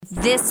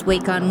This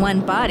week on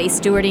One Body,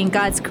 Stewarding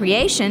God's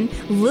Creation,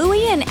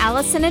 Louie and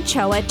Allison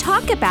Ochoa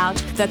talk about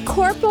the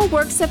corporal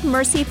works of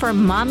mercy for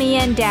Mommy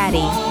and Daddy.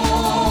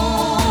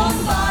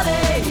 One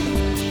body.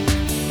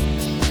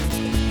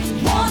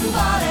 One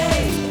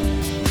body.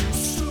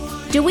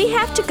 Do we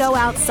have to go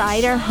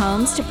outside our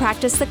homes to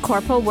practice the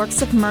corporal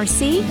works of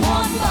mercy?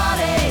 One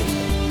body.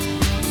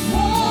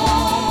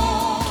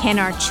 Can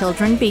our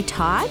children be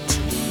taught?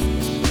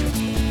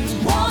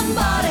 One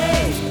body.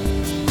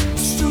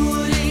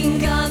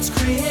 Stewarding God's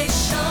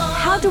creation.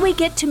 How do we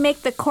get to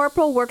make the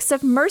corporal works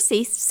of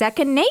mercy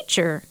second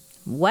nature?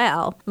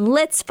 Well,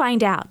 let's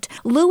find out.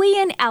 Louie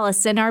and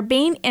Allison are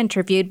being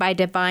interviewed by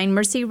Divine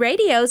Mercy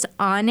Radio's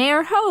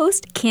on-air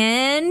host,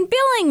 Ken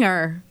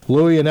Billinger.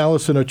 Louie and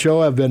Allison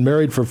Ochoa have been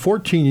married for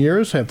 14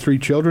 years, have 3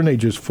 children,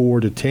 ages 4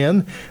 to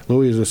 10.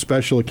 Louie is a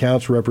special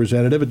accounts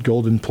representative at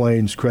Golden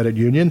Plains Credit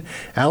Union.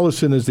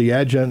 Allison is the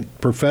adjunct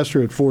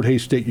professor at Fort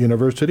Hays State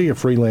University, a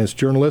freelance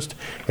journalist,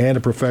 and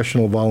a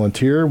professional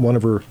volunteer. One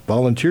of her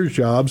volunteer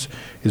jobs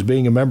is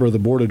being a member of the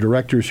board of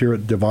directors here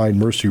at Divine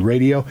Mercy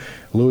Radio.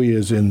 Louie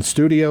is in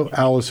studio.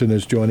 Allison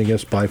is joining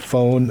us by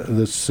phone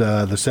this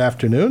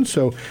afternoon.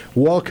 So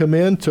welcome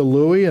in to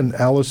Louie, and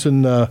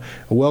Allison,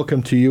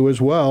 welcome to you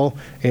as well.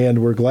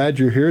 And we're glad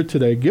you're here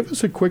today. Give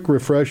us a quick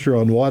refresher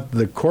on what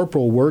the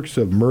corporal works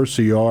of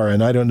mercy are.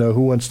 And I don't know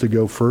who wants to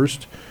go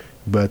first,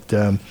 but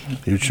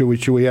should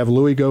we have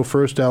Louie go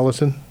first,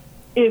 Allison?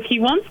 If he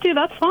wants to,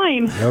 that's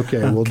fine. Okay,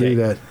 we'll do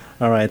that.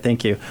 All right,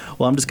 thank you.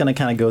 Well, I'm just going to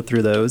kind of go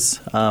through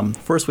those.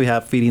 First, we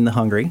have feeding the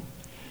hungry,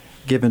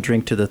 giving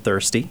drink to the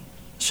thirsty,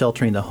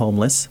 sheltering the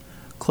homeless,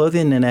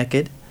 clothing the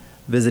naked,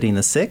 visiting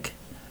the sick,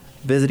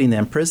 visiting the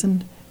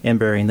imprisoned, and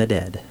burying the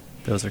dead.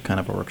 Those are kind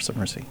of our works of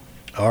mercy.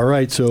 All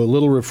right, so a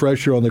little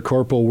refresher on the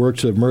corporal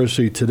works of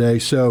mercy today.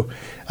 So,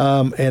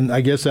 and I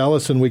guess,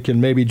 Allison, we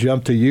can maybe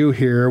jump to you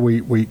here.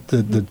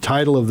 The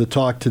title of the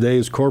talk today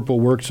is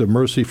Corporal Works of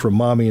Mercy for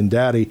Mommy and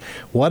Daddy.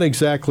 What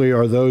exactly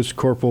are those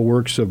corporal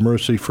works of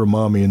mercy for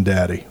Mommy and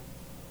Daddy?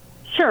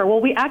 Sure.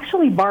 Well, we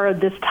actually borrowed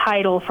this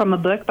title from a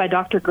book by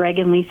Dr. Greg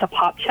and Lisa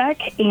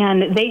Popchak,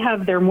 and they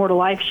have their More to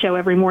Life show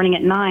every morning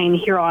at 9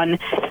 here on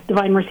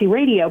Divine Mercy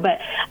Radio. But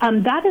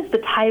that is the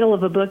title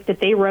of a book that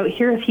they wrote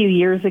here a few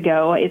years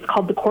ago. It's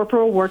called The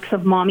Corporal Works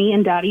of Mommy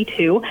and Daddy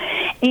Too,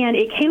 and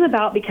it came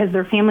about because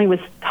their family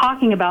was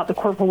talking about the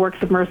corporal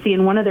works of mercy,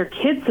 and one of their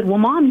kids said, well,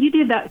 Mom, you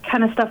do that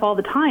kind of stuff all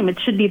the time. It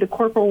should be the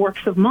corporal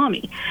works of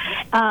Mommy.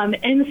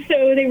 And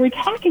so they were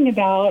talking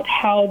about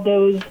how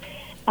those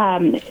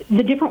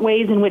the different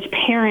ways in which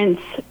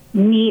parents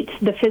meet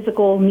the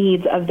physical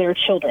needs of their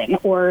children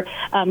or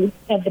of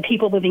the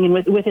people living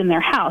within their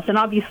house. And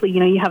obviously,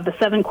 you have the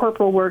 7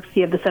 corporal works,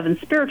 you have the 7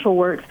 spiritual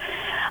works.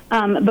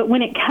 But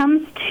when it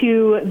comes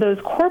to those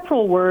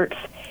corporal works,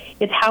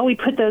 it's how we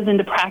put those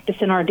into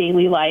practice in our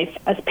daily life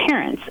as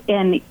parents.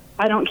 And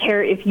I don't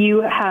care if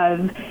you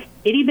have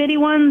itty-bitty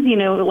ones,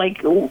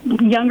 like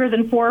younger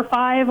than 4 or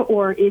 5,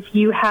 or if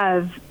you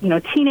have,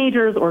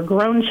 teenagers or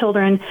grown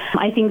children.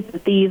 I think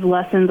that these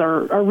lessons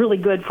are really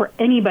good for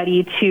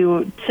anybody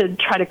to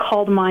try to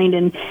call to mind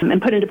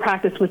and put into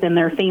practice within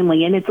their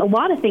family. And it's a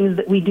lot of things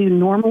that we do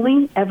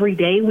normally every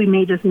day. We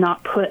may just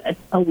not put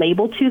a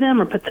label to them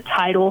or put the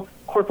title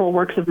Corporal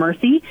Works of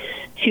Mercy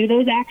to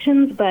those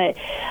actions, but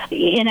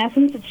in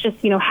essence, it's just,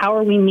 how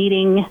are we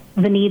meeting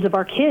the needs of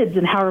our kids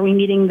and how are we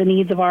meeting the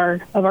needs of our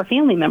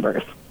family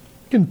members?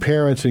 Can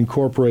parents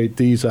incorporate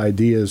these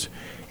ideas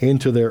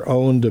into their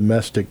own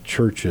domestic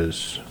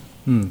churches?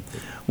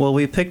 Well,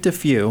 we picked a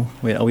few.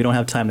 We don't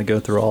have time to go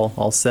through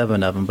all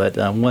 7 of them, but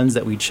ones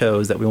that we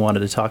chose that we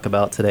wanted to talk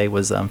about today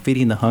was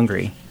feeding the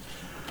hungry.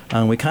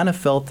 We kind of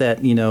felt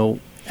that,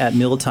 at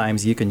meal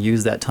times you can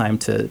use that time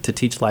to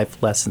teach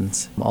life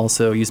lessons.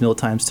 Also use meal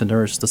times to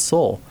nourish the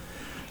soul.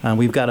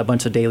 We've got a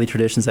bunch of daily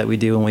traditions that we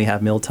do when we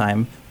have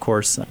mealtime. Of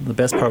course, the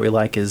best part we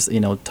like is,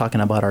 talking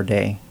about our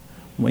day.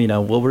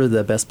 What were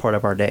the best part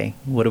of our day?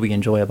 What do we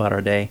enjoy about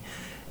our day?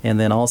 And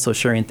then also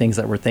sharing things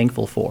that we're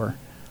thankful for.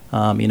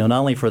 Not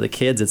only for the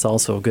kids, it's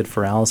also good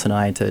for Alice and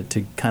I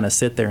to kind of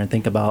sit there and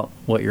think about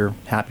what you're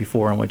happy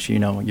for and what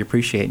you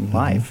appreciate in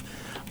life.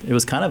 It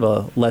was kind of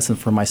a lesson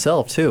for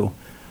myself, too.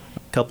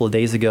 A couple of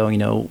days ago,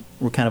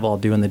 we're kind of all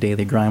doing the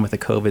daily grind with the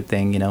COVID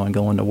thing, and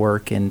going to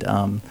work. And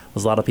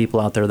there's a lot of people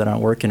out there that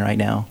aren't working right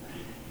now.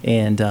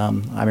 And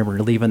I remember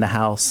leaving the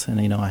house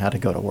and, I had to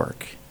go to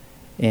work.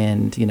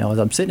 And, as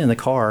I'm sitting in the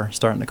car,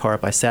 starting the car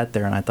up, I sat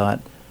there and I thought,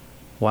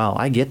 wow,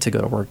 I get to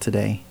go to work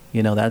today.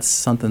 That's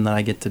something that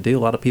I get to do. A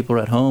lot of people are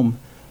at home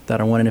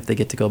that are wondering if they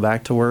get to go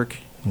back to work,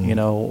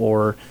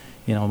 or,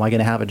 am I going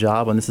to have a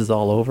job when this is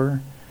all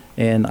over?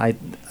 And I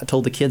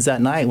told the kids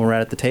that night when we were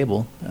at the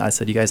table, I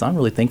said, you guys, I'm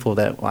really thankful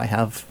that I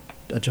have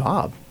a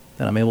job,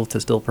 that I'm able to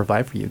still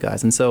provide for you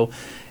guys. And so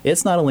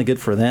it's not only good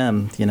for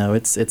them,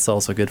 it's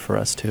also good for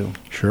us too.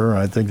 Sure,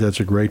 I think that's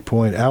a great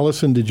point.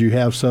 Allison, did you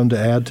have some to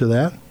add to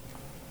that?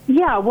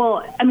 Yeah,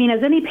 well,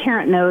 as any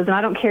parent knows, and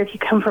I don't care if you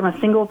come from a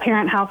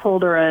single-parent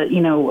household or a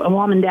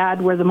mom and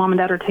dad where the mom and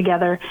dad are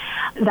together,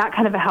 that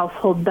kind of a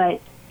household,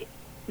 but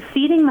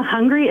feeding the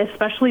hungry,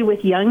 especially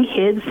with young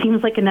kids,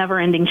 seems like a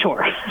never-ending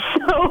chore.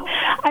 So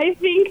I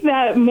think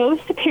that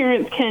most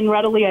parents can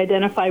readily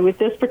identify with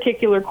this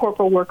particular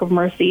corporal work of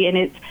mercy, and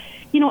it's,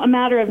 a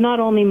matter of not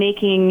only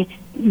making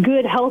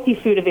good, healthy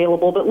food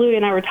available, but Louie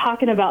and I were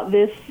talking about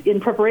this in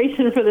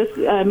preparation for this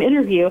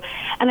interview,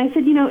 and I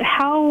said,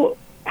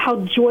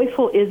 how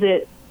joyful is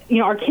it?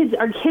 Our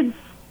kids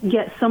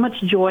get so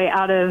much joy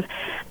out of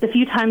the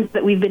few times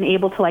that we've been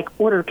able to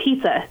order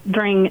pizza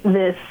during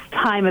this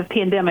time of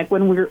pandemic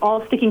when we're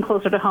all sticking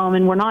closer to home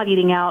and we're not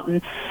eating out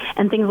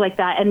and things like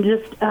that. And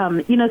just,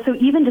 so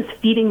even just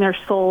feeding their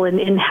soul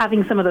and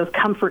having some of those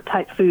comfort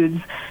type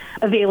foods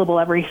available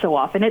every so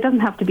often. It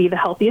doesn't have to be the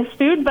healthiest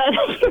food, but,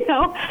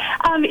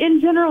 in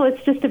general,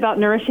 it's just about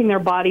nourishing their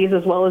bodies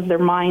as well as their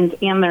minds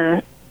and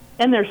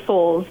their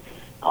souls,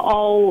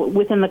 all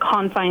within the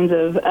confines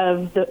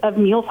of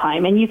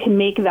mealtime. And you can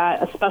make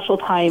that a special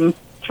time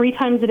 3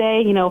 times a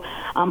day.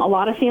 A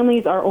lot of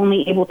families are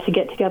only able to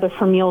get together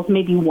for meals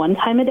maybe 1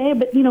 time a day,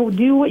 but,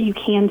 do what you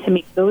can to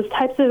make those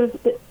types of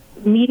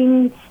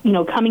meetings,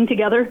 coming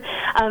together,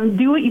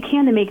 do what you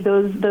can to make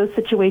those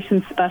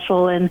situations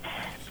special, and,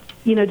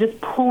 just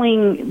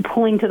pulling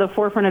to the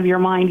forefront of your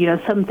mind,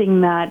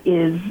 something that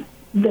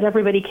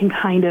everybody can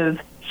kind of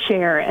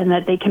share, and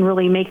that they can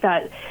really make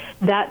that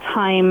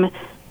time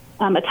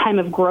a time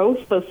of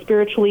growth, both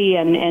spiritually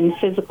and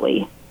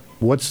physically.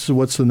 What's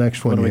the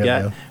next one? We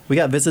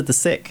got visit the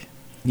sick.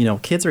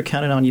 Kids are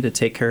counting on you to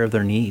take care of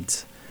their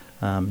needs.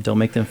 Don't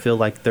make them feel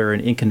like they're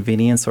an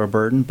inconvenience or a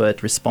burden,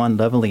 but respond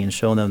lovingly and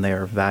show them they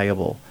are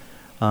valuable.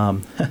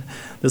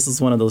 This is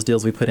one of those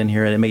deals we put in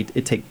here, and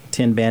it take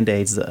 10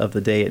 Band-Aids of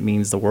the day. It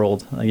means the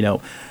world.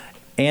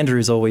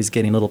 Andrew's always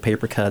getting little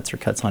paper cuts or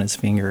cuts on his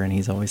finger, and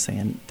he's always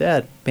saying,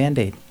 "Dad,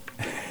 Band-Aid."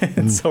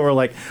 And so we're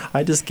like,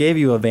 I just gave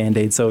you a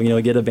Band-Aid, so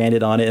get a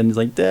Band-Aid on it, and he's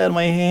like, "Dad,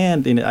 my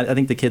hand." I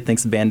think the kid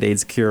thinks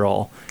Band-Aids cure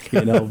all,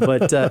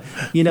 But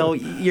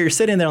you're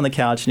sitting there on the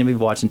couch and you may be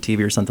watching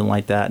TV or something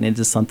like that, and it's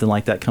just something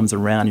like that comes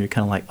around, and you're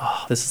kind of like,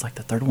 "Oh, this is like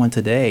the 3rd one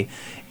today,"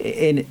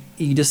 and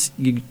you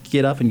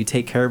get up and you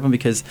take care of them,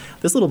 because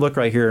this little book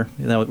right here,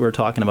 we were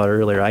talking about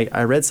earlier,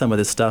 I read some of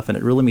this stuff, and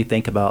it really made me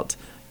think about,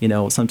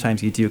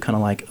 sometimes you do kind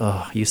of like,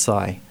 you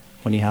sigh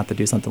when you have to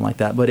do something like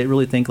that. But it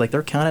really think like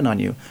they're counting on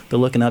you. They're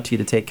looking up to you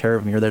to take care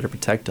of them. You're there to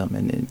protect them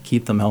and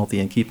keep them healthy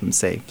and keep them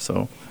safe.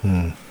 So,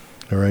 All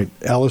right.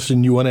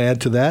 Allison, you want to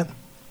add to that?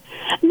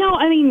 No,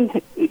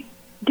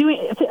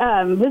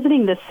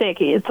 visiting the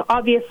sick, it's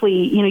obviously,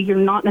 you're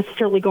not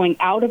necessarily going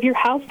out of your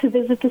house to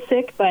visit the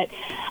sick, but,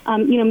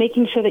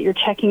 making sure that you're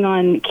checking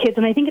on kids.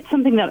 And I think it's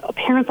something that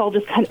parents all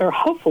just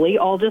hopefully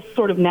all just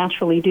sort of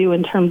naturally do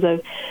in terms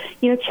of,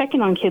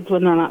 checking on kids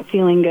when they're not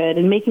feeling good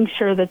and making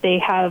sure that they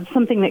have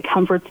something that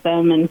comforts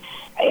them. And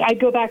I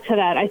go back to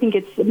that. I think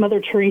it's Mother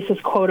Teresa's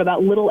quote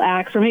about little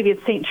acts, or maybe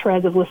it's St.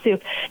 Therese of Lisieux,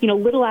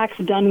 little acts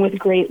done with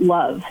great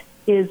love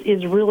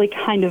is really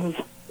kind of,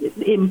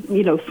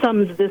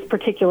 sums this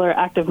particular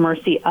act of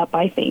mercy up,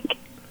 I think.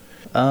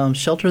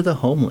 Shelter the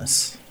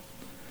homeless.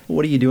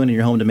 What are you doing in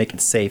your home to make it a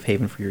safe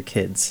haven for your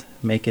kids?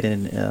 Make it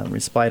in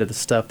spite of the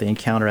stuff they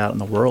encounter out in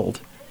the world.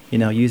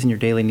 Using your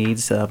daily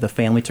needs of the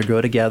family to grow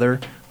together,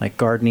 like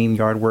gardening,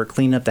 yard work,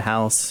 cleaning up the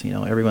house.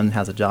 Everyone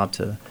has a job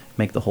to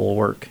make the whole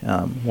work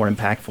more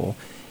impactful.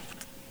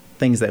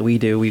 Things that we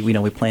do,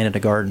 we planted a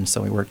garden,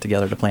 so we work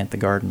together to plant the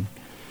garden.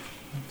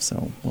 So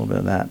a little bit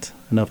of that.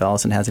 I don't know if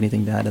Allison has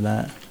anything to add to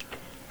that.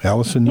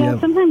 Allison,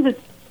 sometimes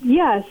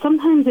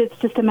it's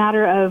just a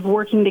matter of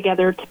working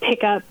together to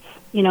pick up,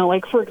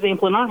 like, for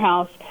example, in our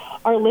house,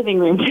 our living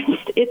room,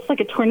 it's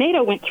like a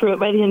tornado went through it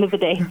by the end of the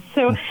day.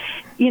 So,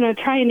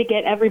 trying to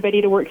get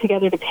everybody to work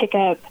together to pick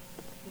up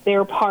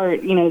their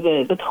part,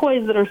 the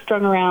toys that are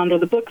strung around or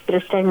the books that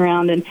are strung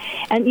around, and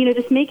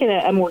just make it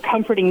a more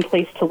comforting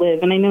place to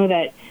live. And I know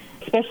that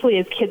especially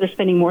as kids are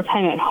spending more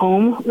time at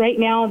home right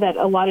now, that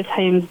a lot of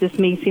times this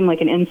may seem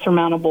like an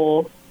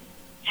insurmountable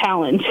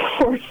challenge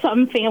for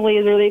some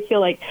families, or they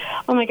feel like,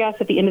 oh my gosh,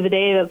 at the end of the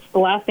day, that's the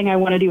last thing I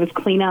want to do is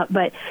clean up.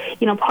 But,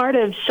 part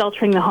of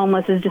sheltering the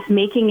homeless is just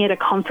making it a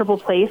comfortable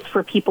place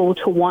for people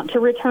to want to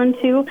return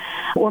to,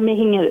 or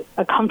making it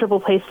a comfortable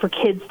place for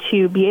kids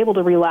to be able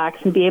to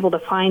relax and be able to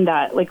find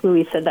that, like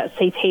Louie said, that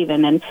safe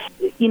haven. And,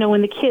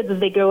 when the kids, as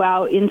they go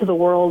out into the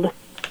world,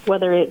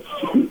 whether it's,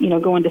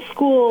 going to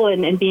school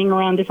and being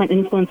around different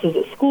influences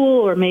at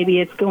school, or maybe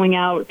it's going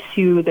out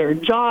to their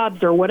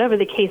jobs or whatever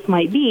the case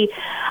might be,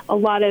 a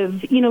lot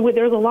of,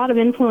 there's a lot of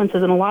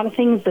influences and a lot of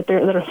things that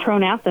are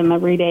thrown at them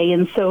every day.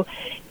 And so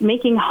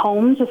making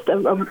home just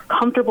a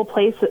comfortable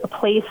place, a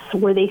place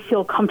where they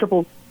feel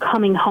comfortable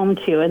coming home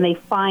to, and they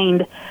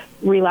find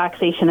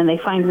relaxation and they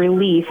find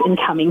relief in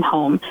coming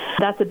home.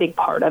 That's a big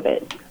part of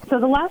it. So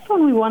the last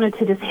one we wanted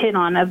to just hit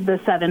on of the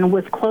 7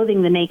 was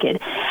clothing the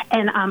naked.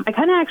 And I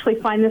kind of actually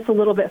find this a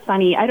little bit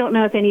funny. I don't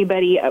know if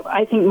anybody,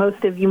 I think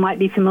most of you might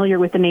be familiar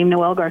with the name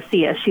Noelle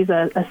Garcia. She's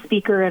a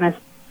speaker and a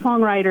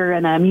songwriter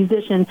and a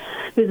musician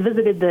who's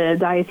visited the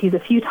diocese a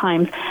few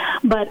times.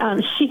 But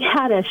she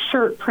had a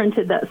shirt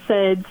printed that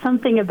said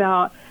something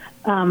about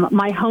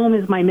my home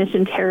is my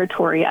mission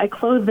territory. I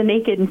clothe the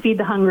naked and feed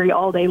the hungry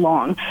all day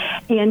long.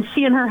 And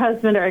she and her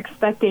husband are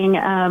expecting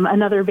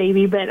another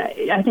baby, but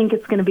I think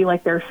it's going to be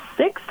like their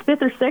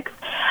fifth or sixth.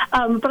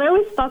 But I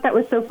always thought that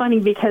was so funny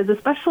because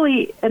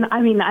especially, and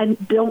I mean, I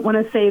don't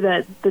want to say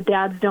that the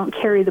dads don't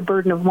carry the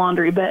burden of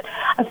laundry, but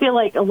I feel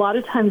like a lot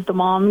of times the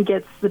mom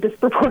gets the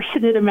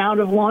disproportionate amount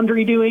of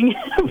laundry doing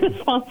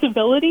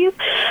responsibilities.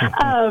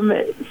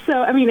 So,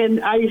 I mean,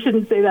 and I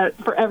shouldn't say that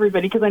for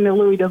everybody because I know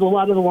Louie does a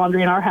lot of the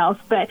laundry in our house,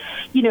 but,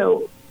 you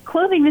know,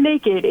 clothing the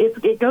naked,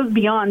 it goes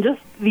beyond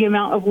just the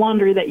amount of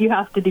laundry that you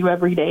have to do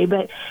every day,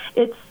 but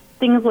it's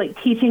things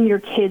like teaching your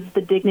kids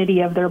the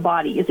dignity of their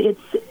bodies.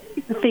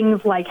 It's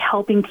things like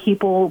helping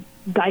people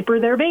diaper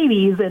their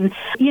babies and,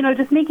 you know,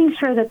 just making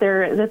sure that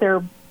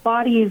their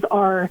bodies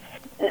are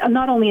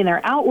not only in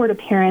their outward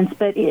appearance,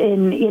 but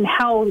in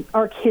how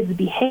our kids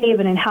behave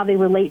and in how they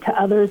relate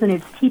to others. And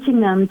it's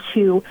teaching them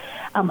to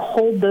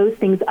hold those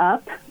things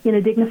up in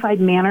a dignified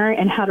manner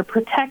and how to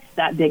protect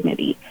that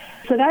dignity.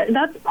 So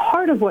that's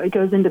part of what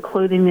goes into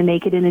clothing the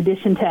naked, in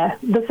addition to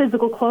the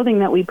physical clothing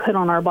that we put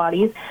on our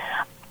bodies.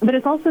 But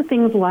it's also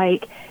things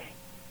like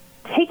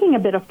taking a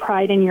bit of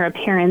pride in your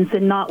appearance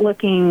and not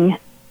looking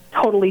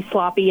totally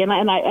sloppy. And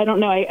I don't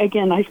know,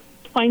 I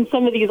find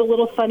some of these a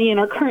little funny in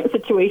our current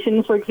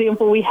situation. For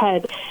example, we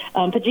had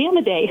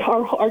pajama day.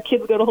 Our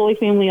kids go to Holy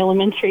Family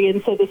Elementary,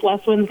 and so this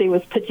last Wednesday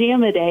was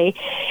pajama day.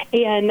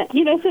 And,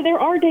 you know, so there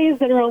are days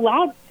that are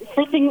allowed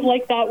for things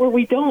like that where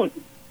we don't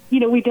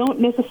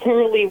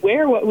necessarily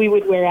wear what we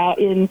would wear out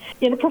in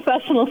a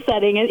professional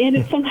setting. And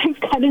it's sometimes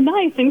kind of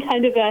nice and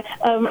kind of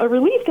a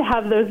relief to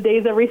have those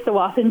days every so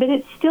often. But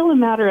it's still a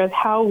matter of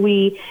how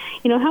we,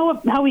 you know,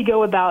 how we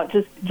go about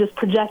just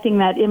projecting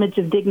that image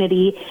of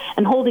dignity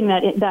and holding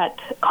that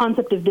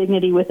concept of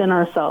dignity within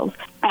ourselves.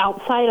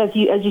 Outside, as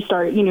you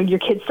start, you know, your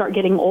kids start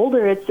getting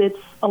older, it's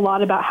a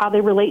lot about how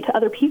they relate to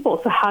other people.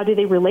 So how do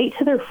they relate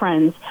to their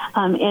friends?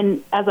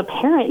 And as a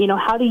parent, you know,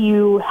 how do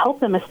you help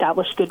them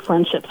establish good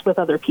friendships with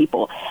other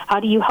people?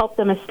 How do you help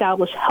them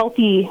establish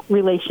healthy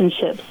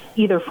relationships,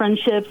 either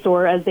friendships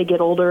or as they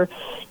get older,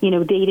 you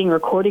know, dating or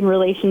courting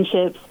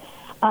relationships?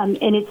 And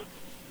it's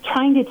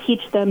trying to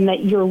teach them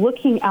that you're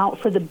looking out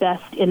for the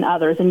best in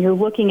others and you're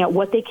looking at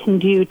what they can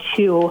do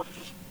to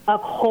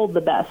uphold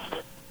the best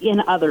in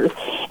others.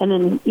 And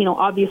then, you know,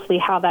 obviously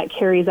how that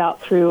carries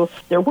out through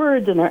their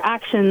words and their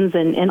actions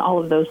and all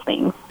of those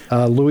things.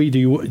 Louie, do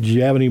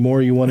you have any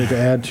more you wanted to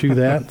add to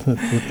that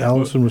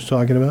Allison was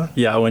talking about?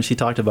 Yeah, when she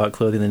talked about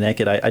clothing the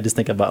naked, I just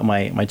think about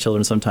my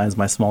children. Sometimes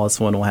my smallest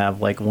one will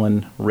have like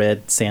one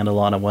red sandal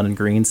on and one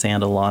green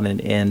sandal on,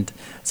 and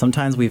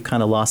sometimes we've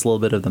kind of lost a little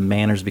bit of the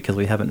manners because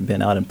we haven't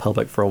been out in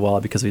public for a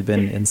while because we've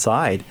been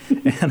inside.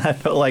 And I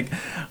felt like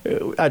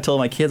I told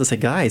my kids, I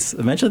said, guys,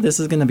 eventually this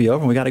is going to be over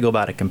and we got to go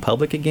about it in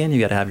public again. You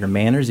got to have your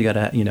manners. You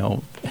got to, you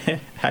know,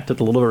 act with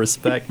a little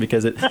respect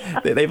because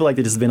they've like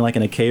just been like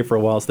in a cave for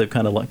a while, so they've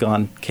kind of like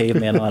gone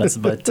caveman on us.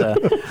 But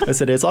I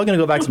said it's all going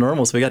to go back to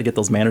normal, so we got to get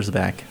those manners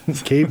back.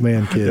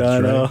 Caveman kids, I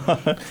know.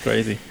 right? It's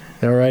crazy.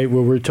 All right.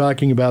 Well, we're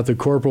talking about the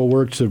Corporal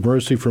Works of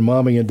Mercy for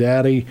Mommy and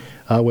Daddy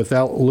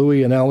without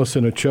Louie and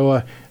Allison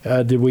Ochoa.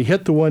 Did we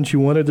hit the ones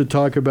you wanted to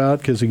talk about?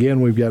 Because,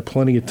 again, we've got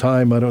plenty of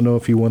time. I don't know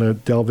if you want to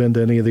delve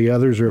into any of the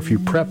others or if you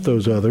prepped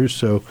those others.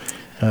 So,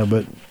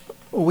 but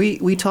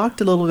we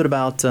talked a little bit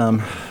about,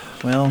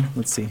 well,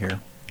 let's see here.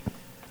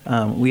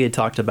 We had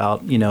talked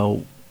about, you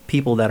know,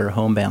 people that are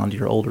homebound,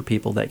 your older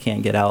people that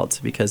can't get out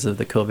because of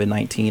the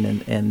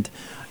COVID-19 and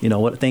you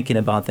know, thinking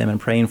about them and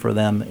praying for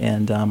them.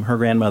 And her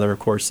grandmother, of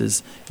course,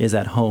 is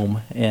at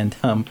home. And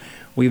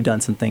we've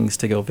done some things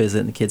to go visit,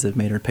 and the kids have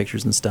made her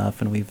pictures and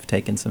stuff, and we've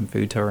taken some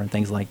food to her and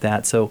things like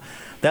that. So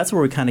that's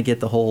where we kind of get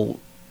the whole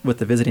with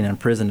the visiting in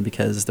prison,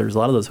 because there's a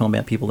lot of those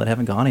homebound people that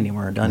haven't gone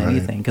anywhere or done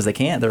anything because they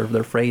can't. They're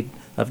afraid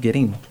of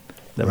getting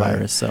the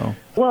virus. So,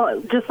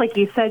 well, just like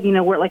you said, you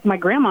know, we're like my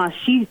grandma,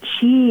 she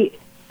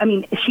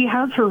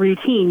has her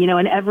routine, you know,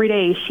 and every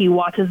day she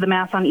watches the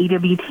Mass on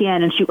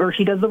EWTN, and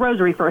she does the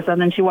rosary first,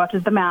 and then she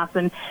watches the Mass,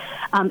 and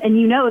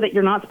you know that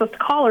you're not supposed to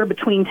call her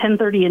between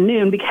 10:30 and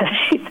noon because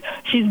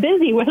she's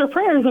busy with her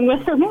prayers and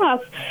with her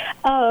Mass.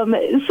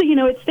 So, you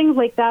know, it's things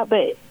like that,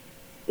 but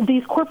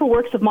these corporal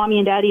works of Mommy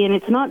and Daddy, and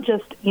it's not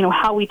just, you know,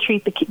 how we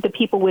treat the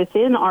people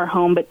within our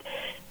home, but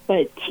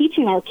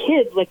teaching our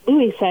kids, like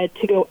Louie said,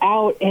 to go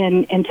out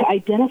and to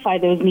identify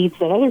those needs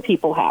that other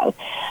people have.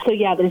 So,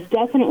 yeah, there's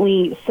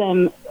definitely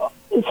some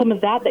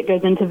of that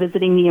goes into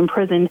visiting the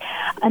imprisoned.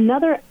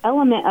 Another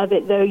element of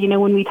it, though, you know,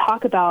 when we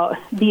talk about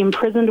the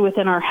imprisoned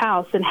within our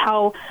house and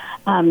how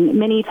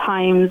many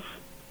times,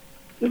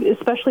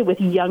 especially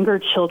with younger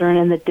children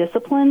and the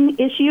discipline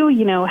issue,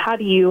 you know, how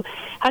do you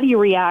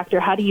react or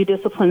how do you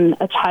discipline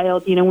a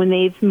child, you know, when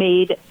they've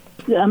made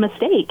a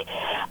mistake?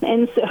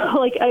 And so,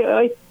 like,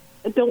 I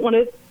don't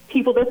want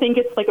people to think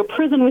it's like a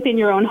prison within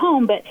your own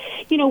home, but,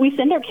 you know, we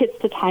send our kids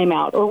to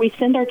timeout, or we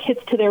send our kids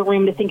to their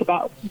room to think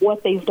about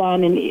what they've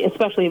done, and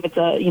especially if it's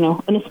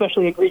an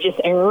especially egregious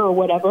error or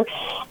whatever.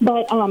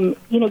 But,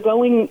 you know,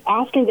 going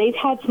after they've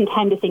had some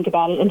time to think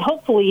about it, and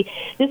hopefully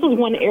this is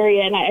one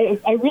area, and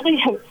I really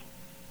have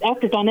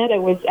after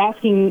Donetta was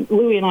asking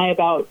Louie and I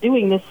about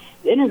doing this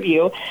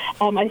interview,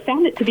 I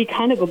found it to be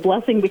kind of a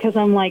blessing because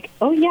I'm like,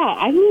 oh yeah,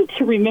 I need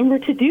to remember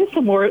to do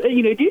some more,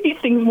 do these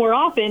things more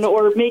often,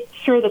 or make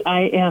sure that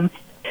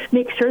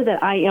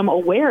I am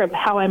aware of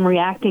how I'm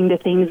reacting to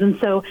things. And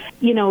so,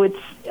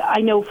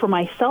 I know for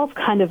myself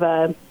kind of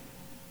a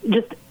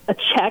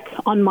check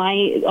on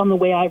the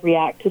way I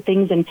react to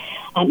things. And,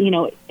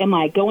 am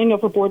I going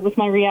overboard with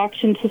my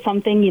reaction to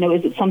something?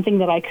 Is it something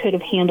that I could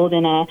have handled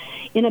in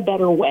a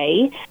better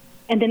way?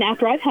 And then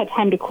after I've had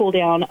time to cool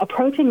down,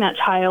 approaching that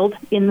child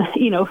in,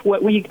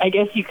 I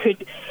guess you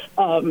could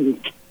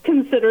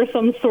consider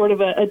some sort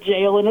of a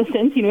jail in a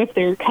sense, if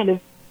they're kind of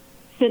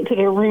sent to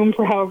their room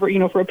for however,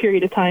 for a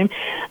period of time.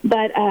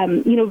 But,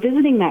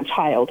 visiting that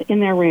child in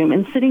their room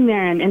and sitting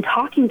there and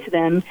talking to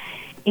them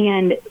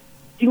and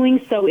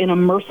doing so in a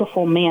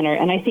merciful manner.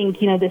 And I think,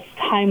 this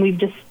time we've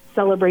just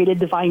celebrated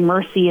Divine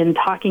Mercy and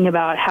talking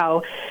about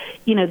how,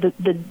 the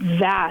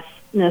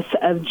vastness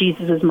of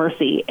Jesus'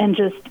 mercy and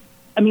just,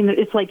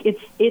 it's like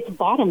it's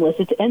bottomless,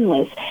 it's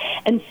endless.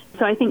 And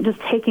so I think just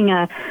taking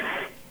that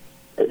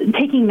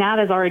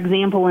as our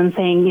example and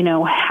saying,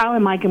 how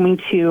am I going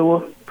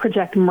to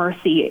project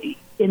mercy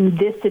in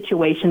this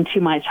situation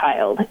to my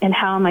child, and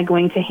how am I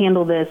going to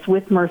handle this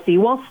with mercy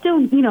while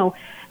still,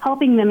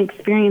 helping them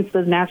experience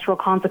those natural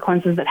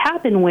consequences that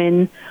happen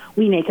when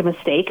we make a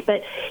mistake.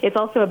 But it's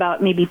also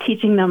about maybe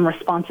teaching them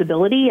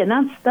responsibility, and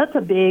that's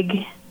a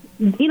big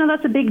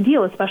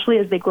deal, especially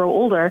as they grow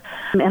older.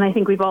 And I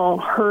think we've all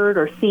heard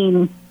or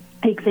seen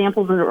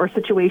examples or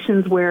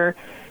situations where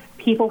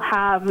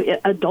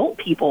adult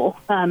people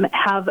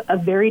have a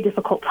very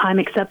difficult time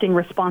accepting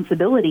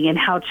responsibility, and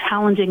how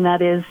challenging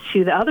that is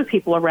to the other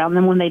people around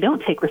them when they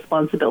don't take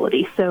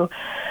responsibility. So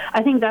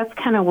I think that's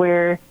kind of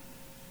where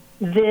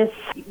this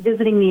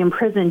visiting the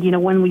imprisoned,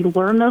 when we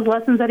learn those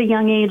lessons at a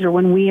young age, or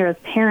when we as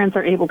parents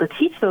are able to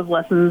teach those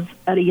lessons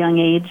at a young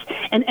age,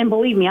 and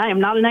believe me, I am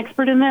not an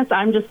expert in this.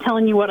 I'm just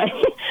telling you what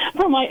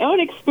from my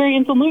own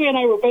experience. And Louie and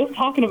I were both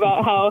talking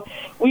about how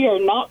we are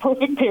not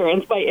perfect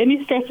parents by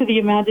any stretch of the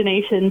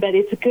imagination, but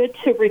it's good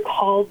to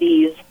recall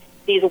these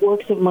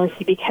works of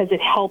mercy because it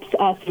helps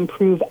us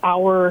improve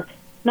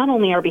not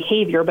only our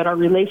behavior, but our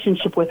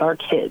relationship with our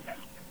kids.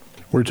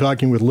 We're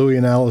talking with Louie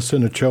and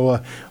Allison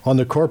Ochoa on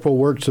the corporal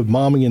works of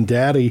Mommy and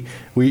Daddy.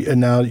 And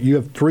now you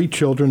have 3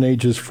 children,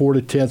 ages 4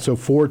 to 10. So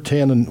 4,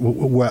 10, and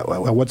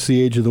what's the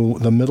age of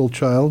the middle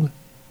child?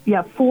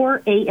 Yeah,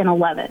 4, 8, and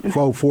 11.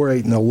 Oh, 4,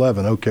 8, and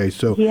 11. Okay,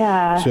 so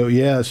I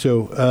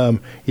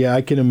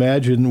can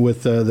imagine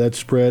with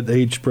that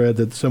age spread,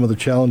 that some of the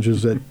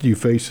challenges that you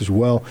face as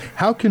well.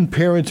 How can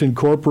parents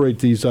incorporate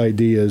these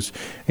ideas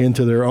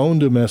into their own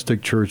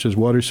domestic churches?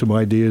 What are some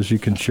ideas you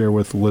can share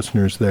with the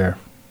listeners there?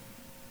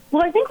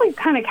 Well, I think we've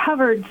kind of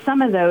covered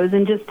some of those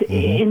in just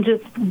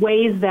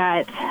ways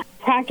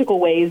practical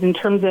ways in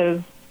terms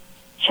of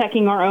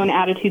checking our own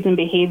attitudes and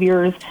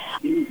behaviors,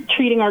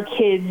 treating our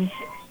kids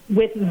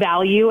with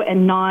value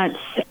and not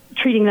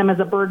treating them as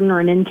a burden or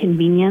an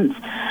inconvenience,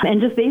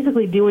 and just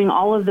basically doing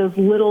all of those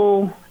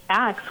little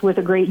acts with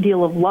a great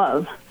deal of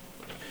love.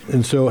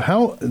 And so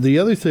the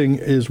other thing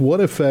is what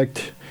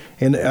effect,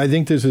 and I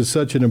think this is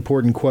such an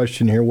important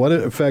question here, what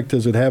effect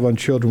does it have on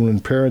children when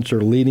parents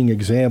are leading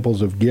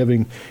examples of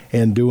giving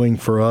and doing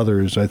for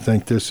others? I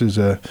think this is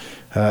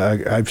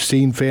I've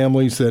seen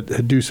families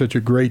that do such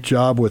a great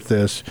job with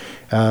this,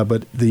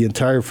 but the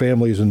entire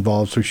family is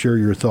involved, so share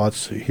your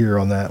thoughts here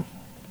on that.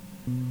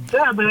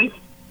 Yeah, buddy.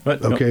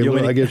 Okay,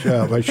 I guess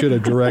I should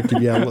have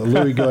directed. Yeah,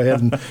 Louie, go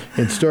ahead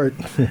and start.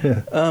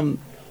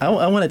 I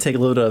want to take a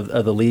little bit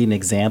of the leading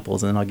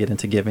examples, and then I'll get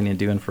into giving and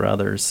doing for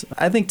others.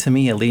 I think to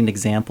me a leading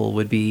example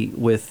would be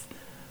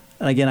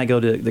and again I go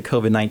to the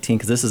COVID-19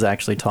 because this has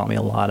actually taught me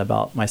a lot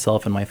about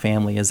myself and my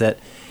family, is that,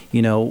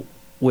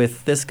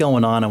 with this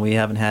going on and we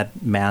haven't had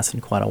Mass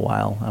in quite a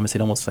while, I'm going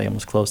to say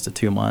almost close to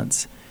 2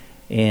 months.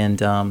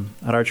 And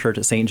at our church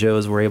at St.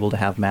 Joe's, we're able to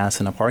have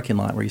Mass in a parking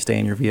lot where you stay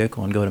in your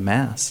vehicle and go to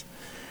Mass.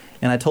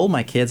 And I told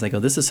my kids, I go,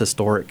 this is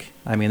historic.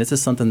 I mean, this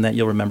is something that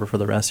you'll remember for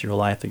the rest of your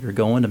life, that you're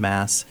going to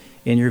Mass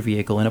in your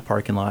vehicle in a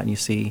parking lot and you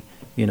see,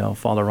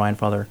 Father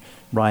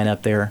Ryan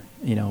up there,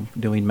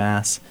 doing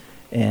Mass.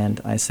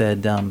 And I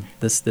said,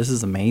 this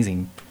is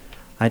amazing.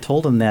 I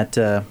told them that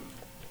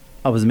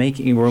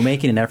we're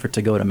making an effort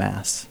to go to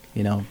Mass,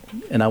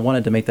 and I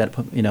wanted to make that,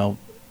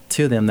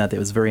 to them that it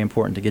was very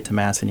important to get to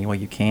Mass any way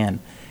you can.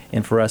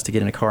 And for us to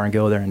get in a car and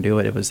go there and do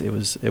it, it was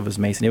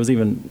amazing. It was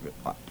even,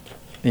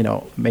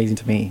 amazing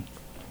to me.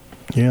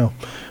 Yeah.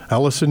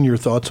 Allison, your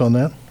thoughts on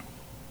that?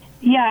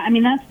 Yeah,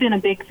 that's been a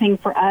big thing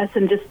for us,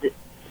 and just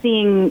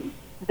seeing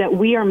that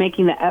we are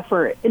making the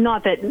effort,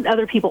 not that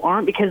other people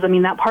aren't, because,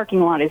 that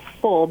parking lot is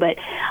full. But,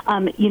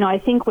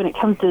 I think when it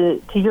comes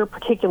to your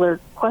particular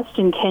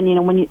question, Ken,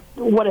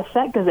 what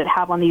effect does it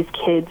have on these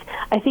kids?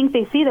 I think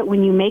they see that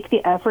when you make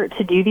the effort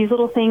to do these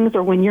little things,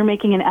 or when you're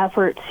making an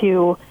effort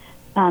to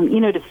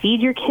to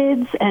feed your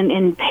kids,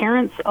 and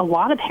parents, a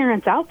lot of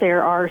parents out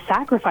there are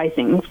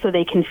sacrificing so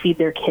they can feed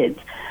their kids,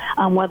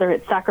 whether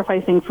it's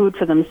sacrificing food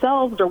for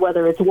themselves or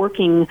whether it's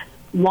working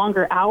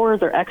longer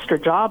hours or extra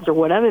jobs or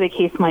whatever the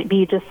case might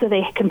be, just so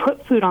they can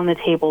put food on the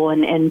table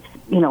and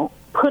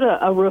put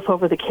a roof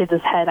over the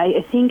kids' head.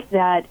 I think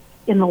that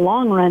in the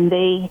long run,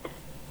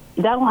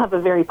 that'll have a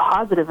very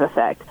positive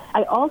effect.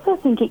 I also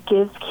think it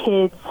gives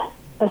kids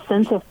a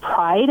sense of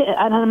pride,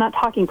 and I'm not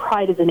talking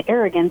pride as in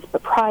arrogance,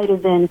 but pride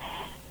as in,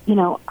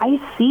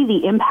 I see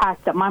the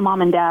impact that my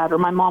mom and dad or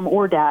my mom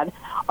or dad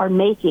are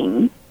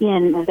making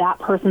in that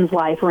person's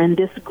life or in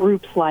this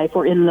group's life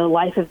or in the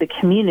life of the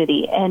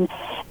community. And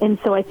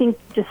so I think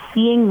just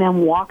seeing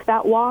them walk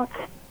that walk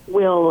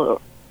or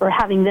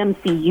having them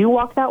see you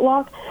walk that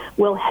walk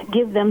will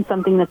give them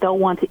something that they'll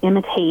want to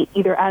imitate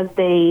either as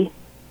they,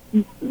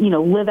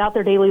 live out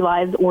their daily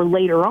lives or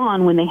later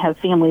on when they have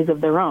families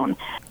of their own.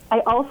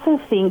 I also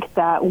think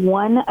that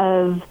one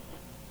of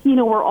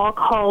we're all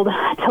called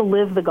to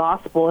live the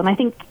gospel. And I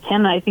think,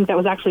 Ken, that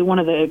was actually one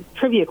of the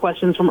trivia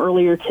questions from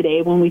earlier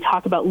today when we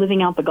talk about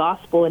living out the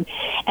gospel. And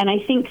I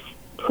think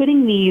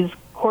putting these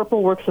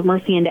corporal works of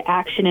mercy into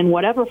action in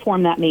whatever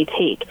form that may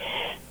take,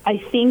 I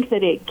think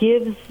that it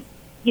gives,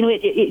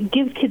 it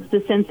gives kids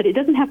the sense that it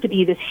doesn't have to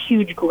be this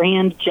huge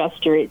grand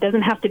gesture. It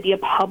doesn't have to be a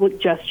public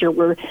gesture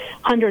where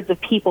hundreds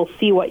of people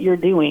see what you're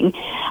doing.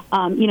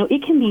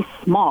 It can be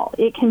small.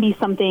 It can be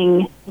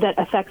something that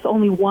affects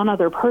only one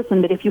other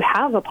person. But if you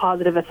have a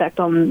positive effect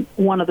on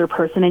one other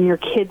person and your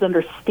kids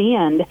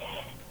understand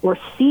or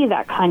see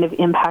that kind of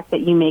impact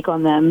that you make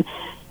on them,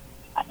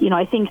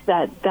 I think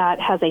that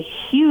has a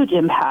huge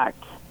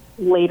impact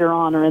later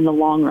on or in the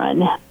long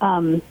run.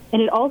 And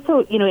it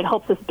also, it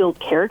helps us build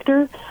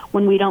character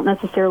when we don't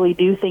necessarily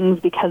do things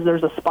because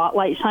there's a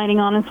spotlight shining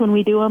on us when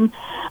we do them,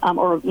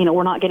 or,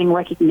 we're not getting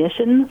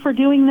recognition for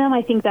doing them.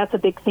 I think that's a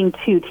big thing,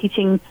 too,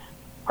 teaching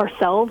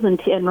ourselves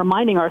and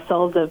reminding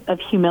ourselves of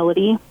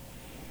humility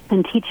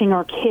and teaching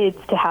our kids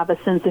to have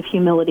a sense of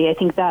humility. I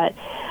think that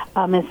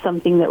is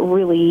something that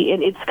really,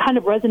 it's kind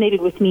of resonated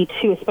with me,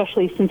 too,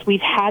 especially since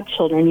we've had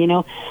children,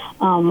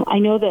 I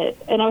know that,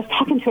 and I was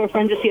talking to a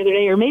friend just the other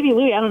day, or maybe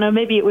Louie, I don't know,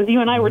 maybe it was you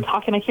and I were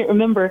talking, I can't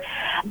remember,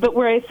 but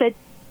where I said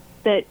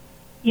that,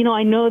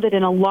 I know that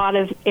in a lot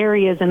of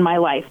areas in my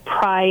life,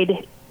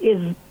 pride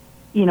is,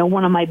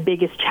 one of my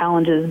biggest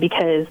challenges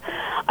because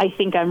I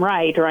think I'm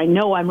right, or I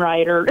know I'm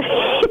right, or,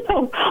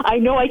 I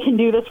know I can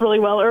do this really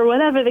well, or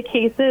whatever the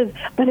case is.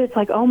 But it's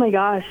like, oh my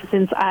gosh,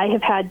 since I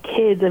have had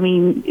kids,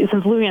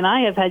 since Louie and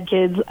I have had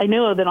kids, I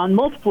know that on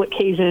multiple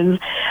occasions,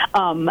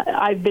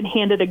 I've been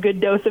handed a good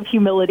dose of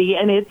humility,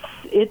 and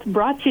it's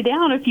brought you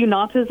down a few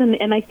notches,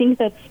 and I think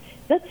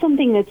that's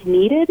something that's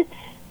needed.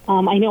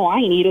 I know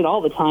I need it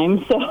all the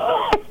time, so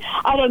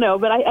I don't know.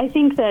 But I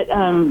think that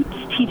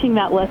teaching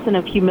that lesson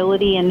of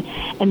humility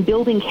and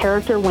building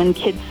character when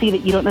kids see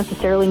that you don't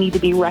necessarily need to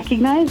be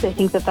recognized, I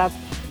think that's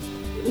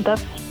going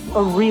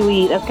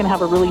to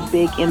have a really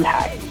big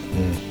impact.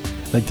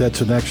 I think that's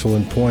an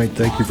excellent point.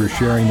 Thank you for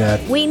sharing that.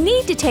 We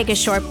need to take a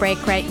short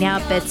break right now,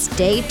 but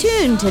stay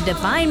tuned to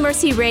Divine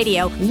Mercy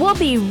Radio. We'll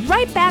be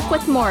right back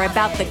with more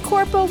about the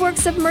corporal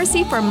works of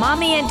mercy for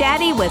Mommy and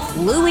Daddy with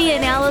Louie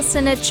and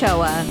Allison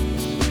Ochoa.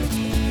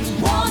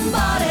 One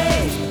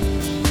body,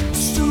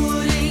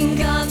 stewarding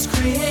God's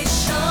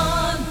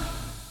creation.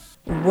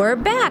 We're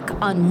back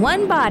on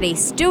One Body,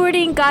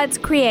 Stewarding God's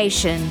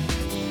Creation.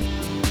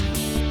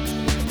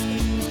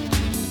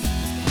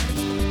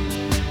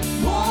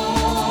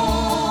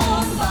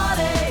 One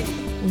body,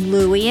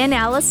 Louie and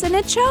Allison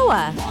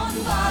Ochoa.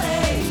 one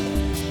body,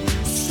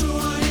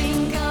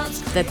 stewarding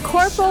God's The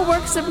corporal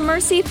works of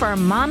mercy for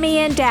Mommy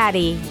and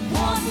Daddy.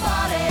 one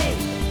body,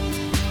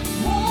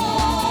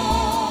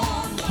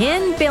 one.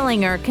 Ken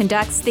Billinger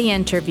conducts the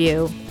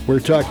interview. We're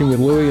talking with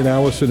Louie and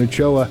Allison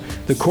Ochoa.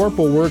 The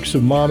corporal works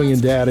of Mommy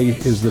and Daddy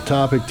is the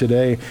topic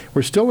today.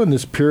 We're still in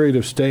this period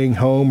of staying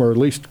home, or at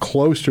least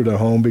closer to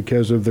home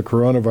because of the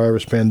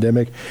coronavirus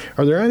pandemic.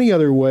 Are there any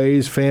other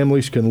ways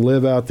families can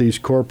live out these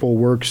corporal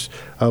works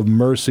of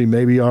mercy?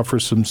 Maybe offer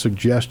some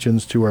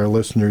suggestions to our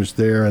listeners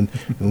there. And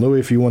Louie,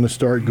 if you want to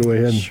start, go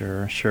ahead.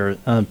 Sure.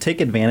 Take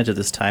advantage of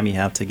this time you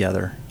have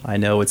together. I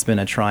know it's been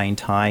a trying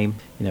time.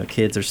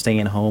 Kids are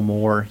staying home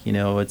more.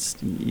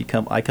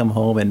 I come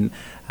home and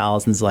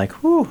Allison's like,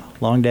 whew,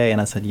 long day. And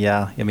I said,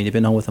 yeah. You've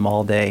been home with them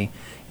all day.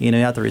 You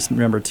have to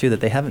remember, too, that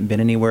they haven't been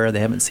anywhere.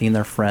 They haven't seen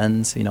their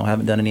friends,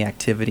 haven't done any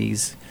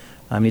activities,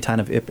 any kind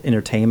of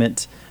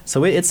entertainment.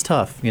 So it's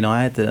tough.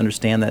 I had to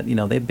understand that,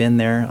 they've been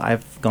there.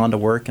 I've gone to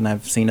work and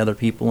I've seen other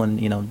people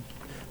and,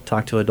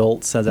 talk to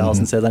adults. As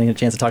Allison says, I didn't get a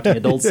chance to talk to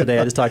adults today.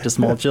 I just talked to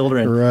small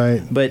children.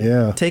 Right. But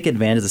yeah. Take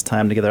advantage of this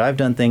time together. I've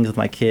done things with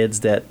my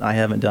kids that I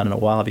haven't done in a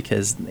while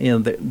because,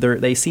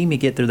 they see me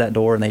get through that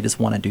door and they just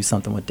want to do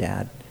something with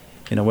Dad.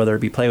 Whether it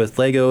be play with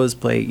Legos,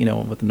 play,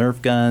 with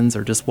Nerf guns,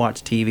 or just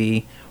watch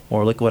TV,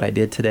 or look what I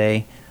did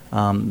today.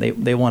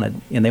 They want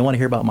to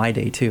hear about my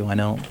day too. I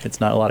know it's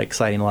not a lot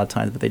exciting a lot of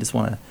times, but they just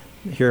want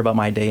to hear about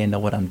my day and know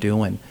what I'm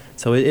doing.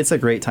 So it's a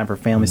great time for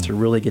families to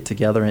really get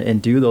together and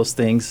do those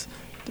things,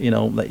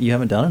 that you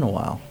haven't done in a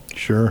while.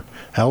 Sure.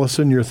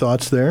 Allison, your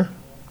thoughts there?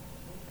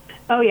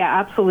 Oh, yeah,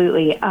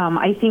 absolutely.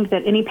 I think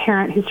that any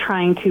parent who's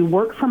trying to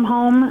work from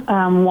home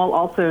while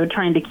also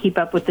trying to keep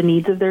up with the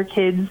needs of their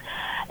kids,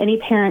 any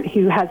parent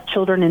who has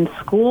children in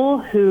school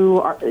who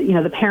are,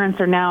 the parents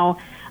are now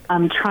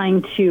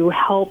trying to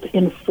help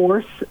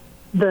enforce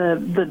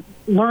the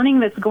learning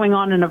that's going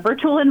on in a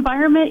virtual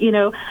environment.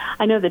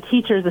 I know the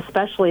teachers,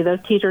 especially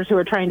those teachers who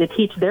are trying to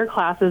teach their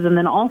classes and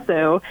then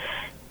also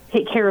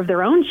take care of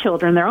their own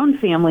children, their own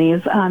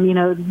families.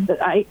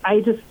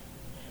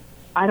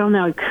 I don't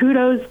know.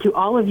 Kudos to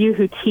all of you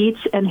who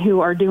teach and who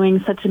are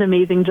doing such an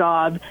amazing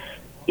job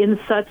in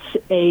such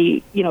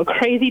a,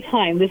 crazy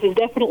time. This is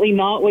definitely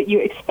not what you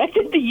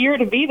expected the year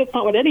to be. That's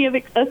not what any of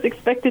us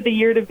expected the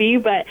year to be.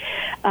 But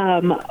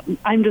I'm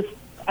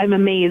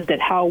amazed at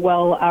how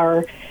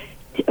well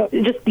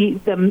just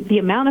the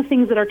amount of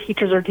things that our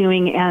teachers are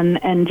doing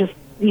and just,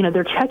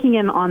 they're checking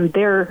in on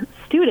their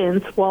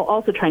students while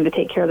also trying to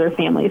take care of their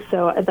families.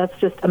 So that's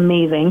just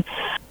amazing.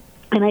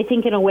 And I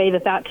think in a way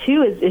that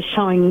too is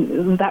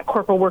showing that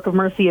corporal work of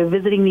mercy of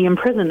visiting the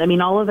imprisoned. I mean,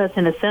 all of us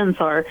in a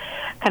sense are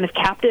kind of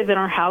captive in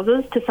our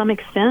houses to some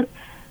extent.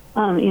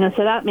 So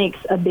that makes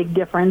a big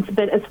difference.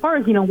 But as far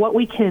as,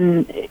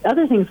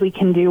 other things we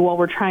can do while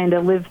we're trying to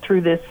live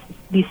through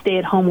these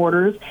stay-at-home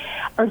orders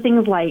are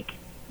things like,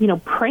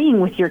 praying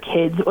with your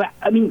kids.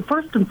 I mean,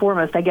 first and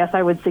foremost, I guess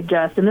I would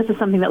suggest, and this is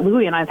something that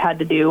Louie and I've had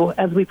to do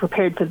as we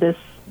prepared for this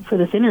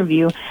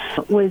interview,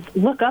 was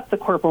look up the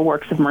corporal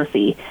works of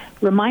mercy.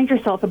 Remind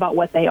yourself about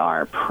what they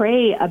are.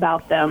 Pray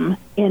about them.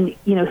 And,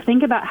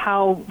 think about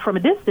how, from a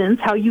distance,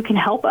 how you can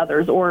help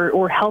others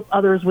or help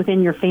others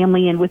within your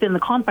family and within the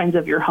confines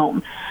of your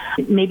home.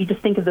 Maybe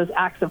just think of those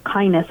acts of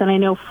kindness. And I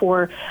know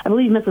I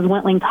believe Mrs.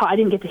 Wentling I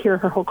didn't get to hear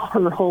her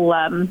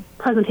whole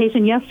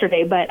presentation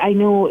yesterday, but I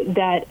know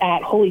that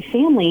at Holy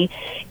Family,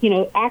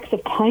 acts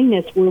of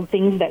kindness were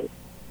things that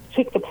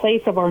took the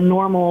place of our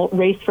normal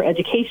Race for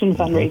Education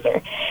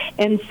fundraiser.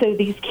 And so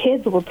these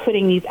kids were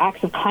putting these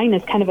acts of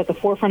kindness kind of at the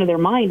forefront of their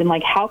mind and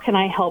like, how can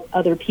I help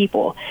other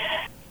people?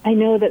 I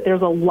know that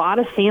there's a lot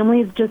of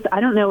families, I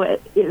don't know if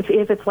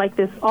it's like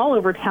this all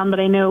over town, but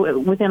I know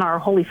within our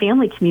Holy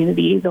Family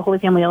community, the Holy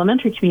Family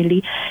Elementary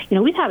community,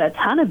 we've had a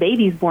ton of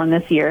babies born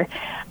this year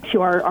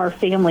to our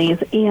families.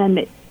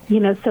 And,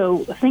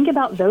 so think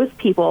about those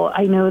people.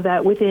 I know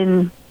that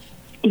within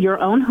your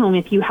own home,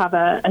 if you have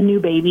a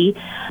new baby,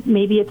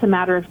 maybe it's a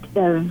matter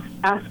of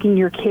asking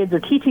your kids or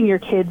teaching your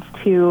kids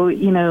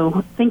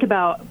to, think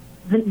about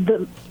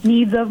the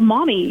needs of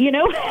mommy,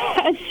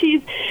 as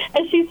she's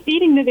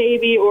feeding the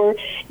baby, or, is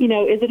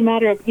it a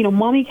matter of,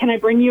 mommy, can I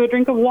bring you a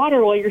drink of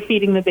water while you're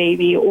feeding the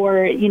baby?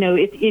 Or,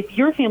 if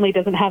your family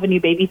doesn't have a new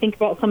baby, think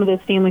about some of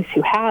those families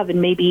who have, and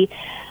maybe,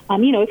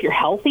 if you're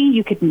healthy,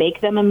 you could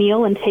make them a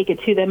meal and take it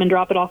to them and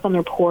drop it off on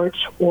their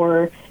porch,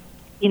 or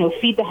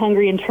feed the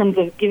hungry in terms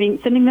of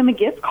sending them a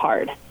gift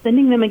card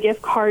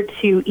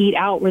to eat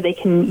out where they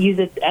can use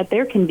it at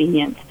their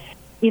convenience.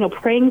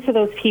 Praying for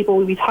those people.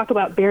 We talk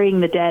about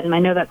burying the dead, and I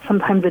know that's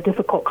sometimes a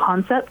difficult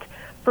concept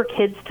for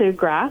kids to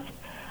grasp,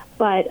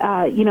 but,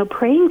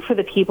 praying for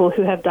the people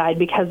who have died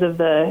because of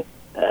the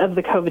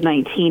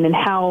COVID-19 and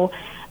how,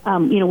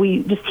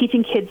 we just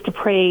teaching kids to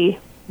pray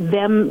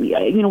them,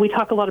 we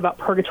talk a lot about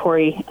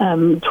purgatory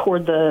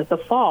toward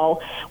the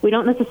fall. We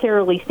don't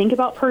necessarily think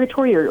about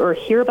purgatory or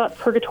hear about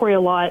purgatory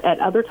a lot at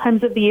other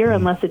times of the year,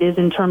 unless it is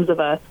in terms of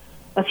a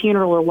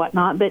funeral or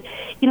whatnot. But,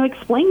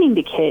 explaining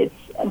to kids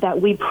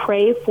that we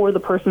pray for the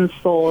person's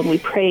soul and we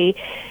pray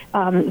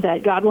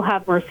that God will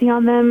have mercy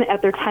on them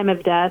at their time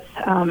of death,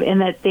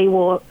 and that they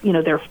will,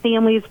 their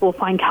families will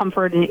find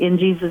comfort in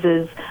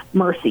Jesus's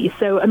mercy.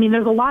 So, I mean,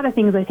 there's a lot of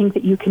things I think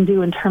that you can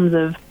do in terms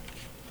of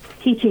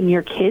teaching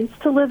your kids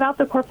to live out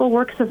the corporal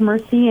works of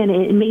mercy, and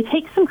it may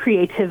take some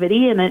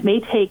creativity, and it may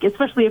take,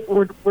 especially if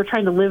we're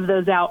trying to live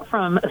those out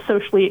from a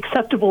socially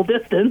acceptable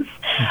distance,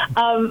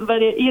 but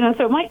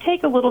so it might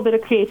take a little bit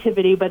of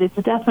creativity, but it's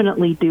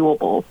definitely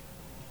doable.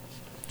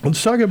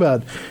 Let's talk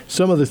about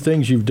some of the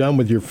things you've done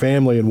with your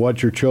family and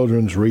what your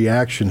children's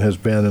reaction has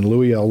been. And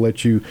Louie, I'll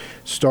let you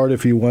start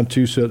if you want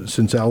to,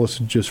 since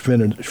Allison just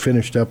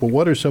finished up. But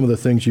what are some of the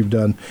things you've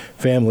done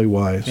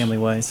family-wise?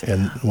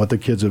 And what the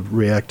kids have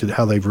reacted,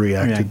 how they've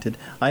reacted.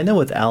 I know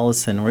with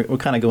Allison, we're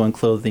kind of going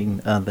clothing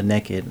the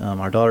naked.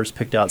 Our daughter's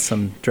picked out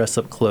some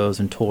dress-up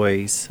clothes and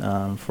toys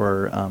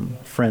for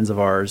friends of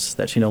ours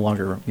that she no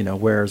longer,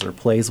 wears or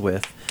plays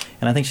with.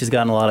 And I think she's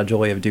gotten a lot of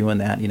joy of doing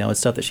that. It's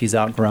stuff that she's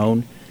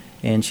outgrown.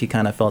 And she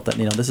kind of felt that,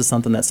 this is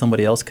something that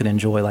somebody else could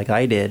enjoy like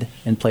I did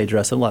and play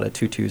dress up, a lot of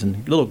tutus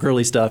and little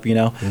girly stuff,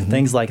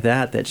 things like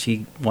that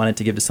she wanted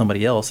to give to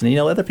somebody else. And,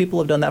 other people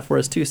have done that for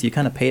us too, so you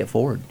kind of pay it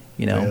forward,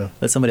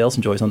 let somebody else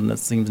enjoy something that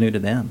seems new to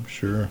them.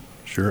 Sure.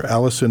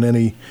 Allison,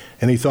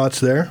 any thoughts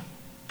there?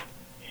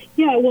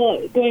 Yeah,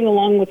 well, going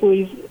along with what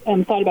we've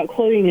thought about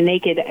clothing the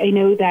naked, I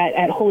know that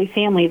at Holy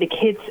Family, the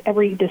kids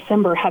every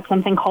December have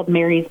something called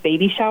Mary's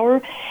Baby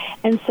Shower.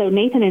 And so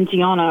Nathan and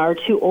Gianna, our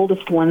two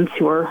oldest ones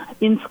who are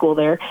in school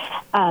there,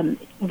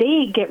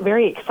 they get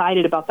very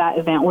excited about that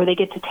event where they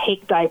get to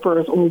take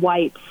diapers or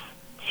wipes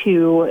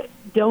to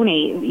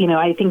donate.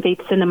 I think they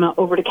send them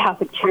over to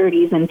Catholic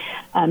Charities, and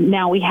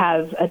now we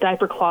have a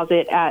diaper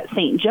closet at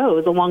St.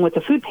 Joe's along with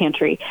the food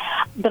pantry.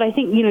 But I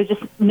think,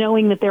 just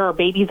knowing that there are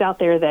babies out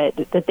there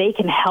that they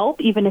can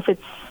help, even if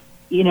it's,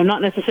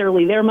 not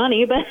necessarily their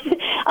money, but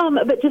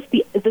just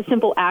the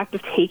simple act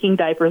of taking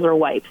diapers or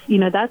wipes,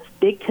 that's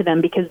big to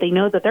them, because they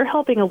know that they're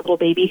helping a little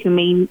baby who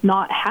may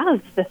not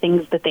have the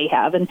things that they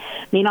have and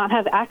may not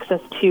have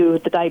access to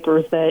the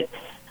diapers that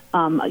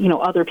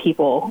other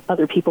people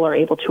are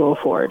able to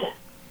afford.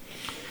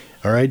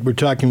 All right, we're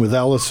talking with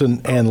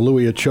Allison and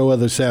Louie Ochoa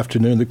this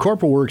afternoon. The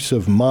Corporal Works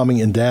of Mommy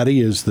and Daddy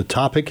is the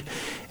topic,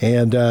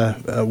 and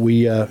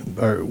we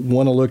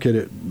want to look at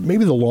it,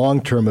 maybe the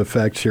long-term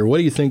effects here. What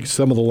do you think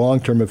some of the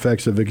long-term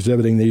effects of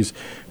exhibiting these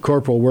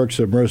Corporal Works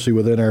of Mercy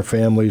within our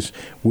families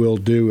will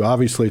do?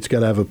 Obviously, it's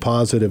got to have a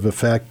positive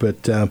effect,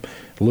 but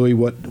Louie,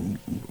 what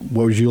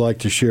would you like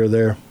to share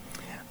there?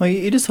 Well,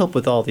 you just hope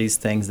with all these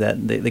things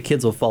that the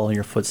kids will follow in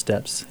your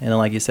footsteps. And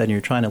like you said, you're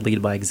trying to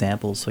lead by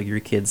example, so your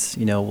kids,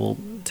 will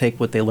take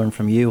what they learn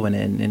from you,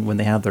 and when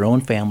they have their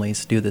own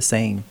families, do the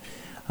same.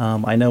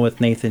 I know with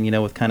Nathan,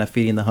 with kind of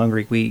feeding the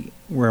hungry,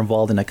 we're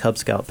involved in a Cub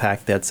Scout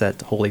pack that's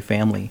at Holy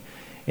Family.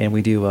 And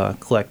we do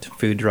collect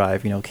food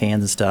drive,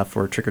 cans and stuff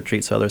for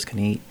trick-or-treat so others can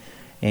eat.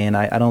 And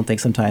I don't think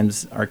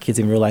sometimes our kids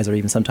even realize they're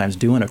even sometimes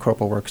doing a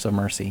Corporal Works of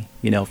Mercy.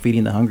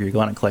 Feeding the hungry, you're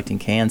going out and collecting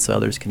cans so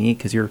others can eat,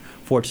 because you're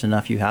fortunate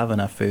enough you have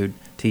enough food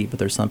to eat, but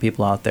there's some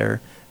people out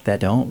there that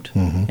don't.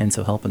 Mm-hmm. And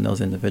so helping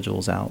those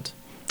individuals out.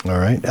 All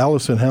right.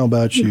 Allison, how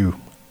about you?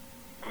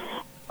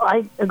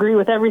 I agree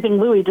with everything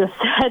Louie just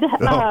said.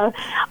 Oh.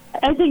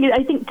 I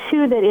think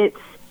too that it's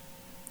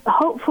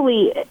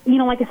hopefully,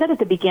 like I said at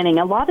the beginning,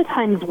 a lot of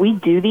times we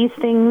do these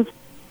things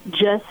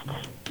just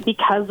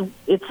because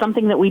it's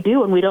something that we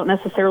do, and we don't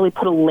necessarily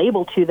put a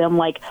label to them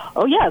like,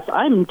 oh yes,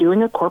 I'm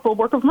doing a Corporal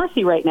Work of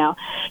Mercy right now.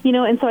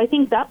 And so I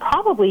think that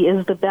probably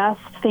is the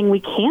best thing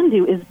we can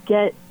do,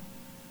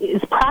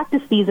 is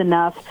practice these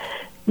enough,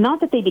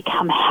 not that they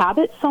become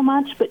habits so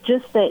much, but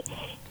just that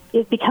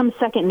it becomes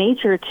second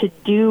nature to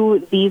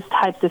do these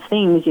types of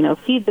things,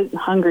 feed the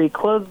hungry,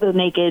 clothe the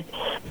naked,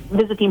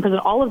 visit the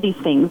imprisoned, all of these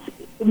things,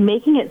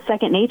 making it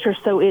second nature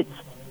so it's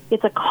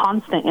a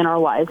constant in our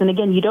lives. And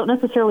again, you don't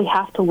necessarily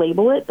have to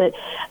label it, but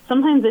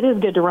sometimes it is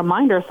good to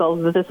remind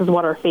ourselves that this is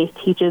what our faith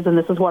teaches, and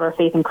this is what our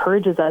faith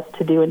encourages us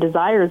to do and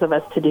desires of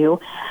us to do,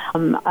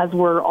 as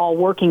we're all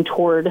working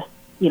toward,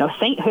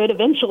 sainthood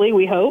eventually,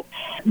 we hope.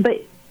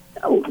 But,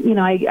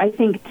 I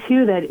think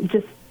too that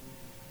just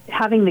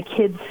having the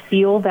kids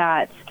feel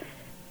that,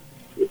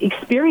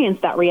 experience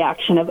that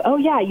reaction of, oh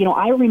yeah,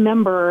 I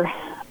remember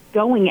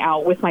going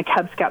out with my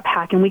Cub Scout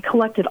pack, and we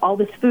collected all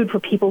this food for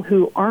people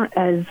who aren't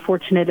as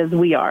fortunate as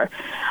we are.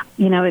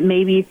 It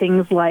may be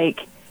things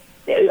like,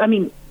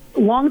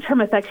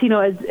 long-term effects,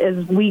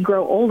 as we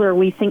grow older,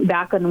 we think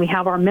back and we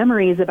have our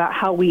memories about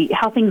how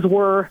things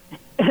were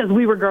as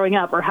we were growing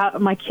up, or how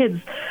my kids,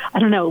 I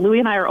don't know, Louie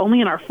and I are only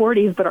in our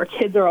 40s, but our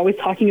kids are always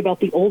talking about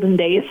the olden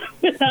days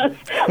with us,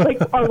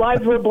 like our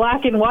lives were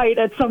black and white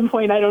at some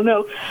point, I don't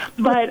know.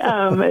 But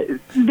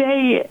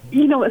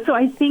so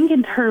I think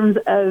in terms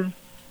of,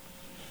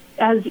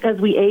 as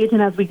we age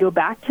and as we go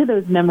back to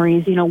those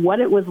memories,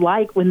 what it was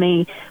like when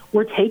they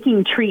were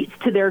taking treats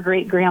to their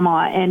great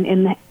grandma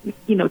and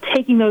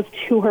taking those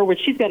to her,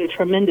 which she's got a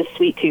tremendous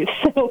sweet tooth.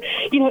 So,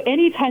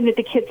 anytime that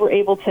the kids were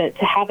able to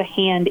have a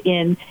hand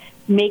in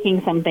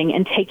making something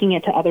and taking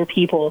it to other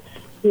people,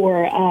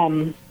 or,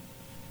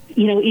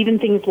 even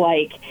things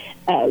like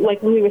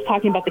Louie was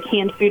talking about the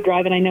canned food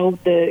drive, and I know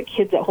the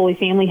kids at Holy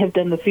Family have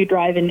done the food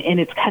drive, and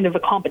it's kind of a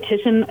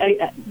competition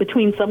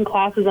between some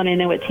classes, and I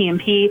know at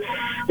TMP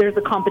there's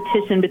a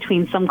competition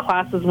between some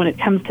classes when it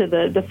comes to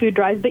the food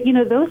drives. But,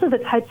 those are the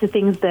types of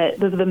things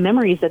those are the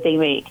memories that they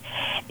make.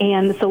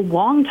 And so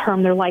long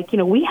term, they're like,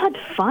 we had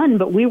fun,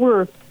 but we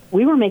were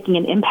making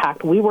an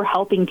impact. We were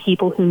helping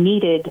people who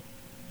needed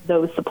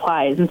those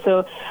supplies. And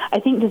so I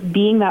think just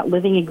being that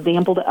living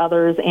example to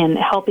others and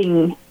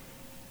helping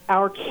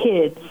our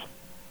kids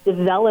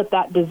develop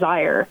that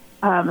desire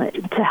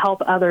to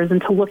help others and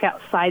to look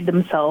outside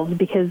themselves,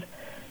 because,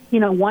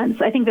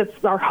 once, I think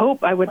that's our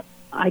hope,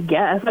 I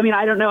guess. I mean,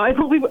 I don't know. I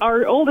believe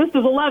our oldest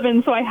is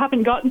 11, so I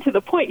haven't gotten to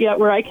the point yet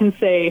where I can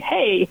say,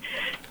 hey,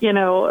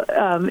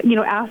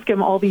 ask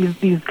him all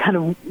these kind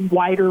of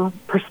wider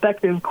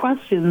perspective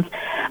questions.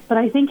 But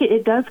I think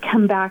it does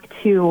come back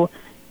to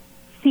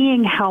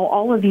seeing how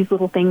all of these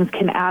little things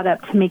can add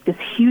up to make this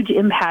huge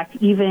impact,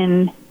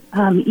 even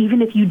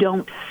if you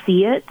don't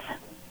see it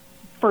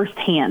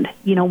firsthand.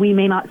 We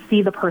may not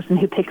see the person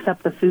who picks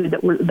up the food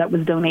that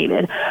was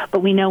donated, but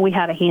we know we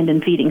had a hand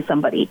in feeding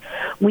somebody.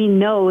 We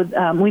know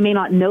we may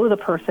not know the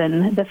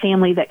person, the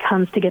family that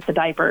comes to get the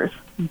diapers,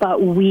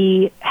 but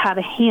we had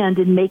a hand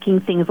in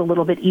making things a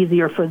little bit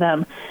easier for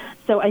them.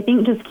 So I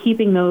think just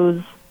keeping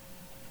the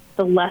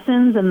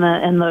lessons and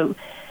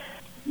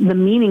the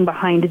meaning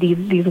behind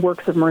these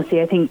works of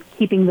mercy, I think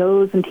keeping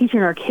those and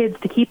teaching our kids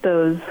to keep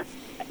those,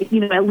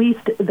 at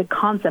least the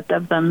concept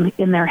of them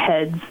in their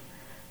heads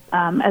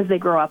as they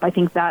grow up, I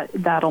think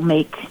that'll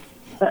make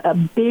a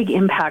big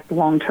impact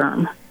long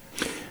term.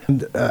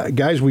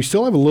 Guys, we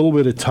still have a little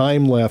bit of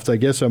time left. I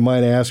guess I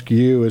might ask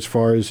you as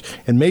far as,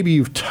 and maybe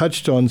you've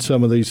touched on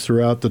some of these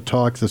throughout the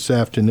talk this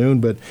afternoon,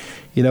 but,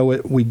 you know,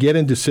 we get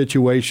into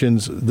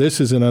situations,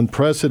 this is an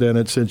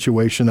unprecedented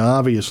situation,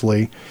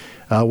 obviously,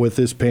 with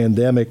this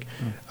pandemic,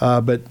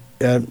 but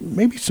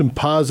maybe some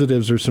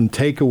positives or some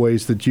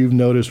takeaways that you've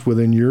noticed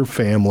within your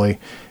family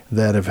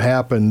that have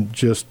happened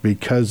just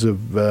because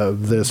of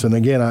this. And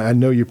again, I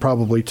know you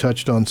probably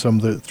touched on some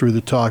of the through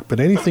the talk, but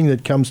anything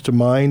that comes to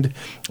mind?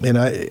 And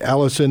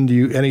Allison,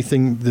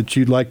 anything that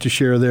you'd like to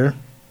share there?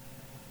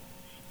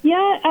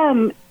 Yeah,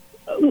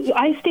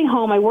 I stay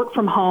home. I work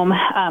from home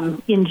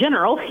in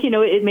general. You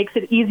know, it makes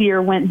it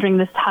easier during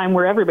this time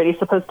where everybody's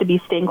supposed to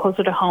be staying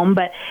closer to home.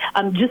 But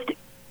just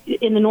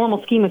in the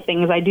normal scheme of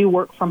things, I do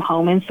work from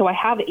home. And so I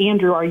have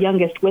Andrew, our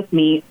youngest, with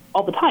me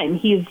all the time.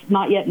 He's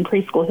not yet in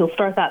preschool. He'll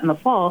start that in the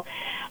fall.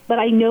 But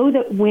I know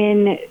that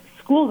when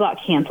school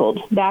got canceled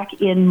back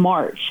in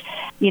March,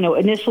 you know,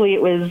 initially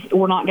it was,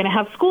 we're not going to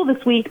have school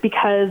this week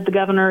because the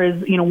governor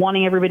is, you know,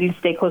 wanting everybody to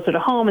stay closer to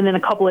home. And then a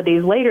couple of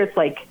days later, it's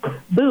like,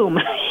 boom,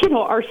 you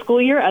know, our school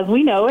year, as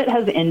we know it,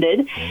 has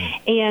ended.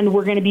 And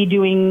we're going to be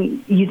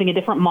using a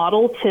different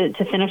model to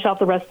finish out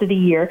the rest of the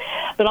year.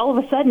 But all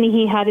of a sudden,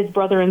 he had his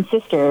brother and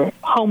sister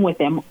home with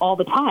him all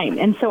the time.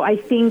 And so I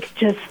think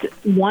just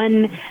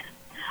one,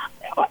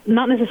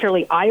 not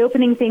necessarily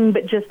eye-opening thing,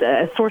 but just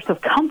a source of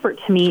comfort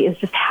to me is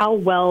just how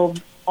well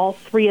all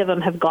three of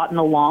them have gotten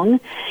along.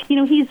 You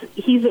know,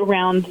 he's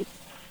around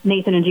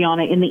Nathan and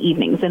Gianna in the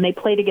evenings, and they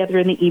play together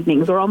in the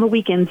evenings or on the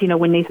weekends, you know,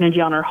 when Nathan and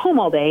Gianna are home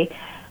all day.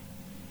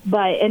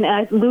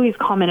 And Louis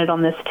commented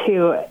on this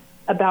too,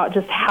 about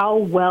just how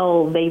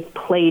well they've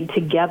played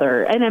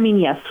together. And I mean,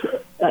 yes,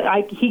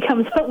 Louis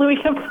comes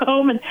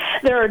home, and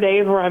there are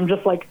days where I'm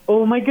just like,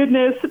 oh my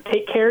goodness,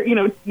 take care. You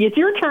know, it's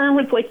your turn.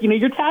 It's like, you know,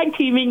 you're tag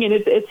teaming, and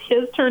it's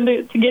his turn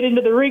to get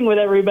into the ring with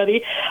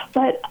everybody.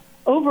 But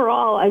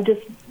overall,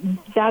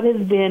 that has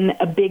been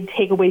a big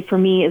takeaway for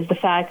me, is the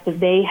fact that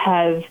they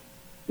have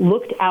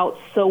looked out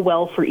so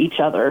well for each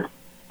other.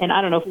 And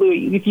I don't know if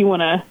Louis, if you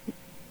want to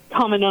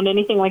comment on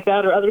anything like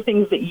that or other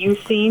things that you've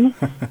seen.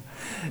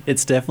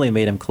 It's definitely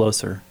made him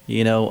closer.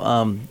 You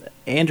know,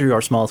 Andrew,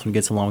 our smallest one,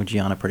 gets along with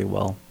Gianna pretty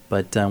well,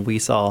 but we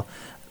saw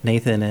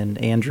Nathan and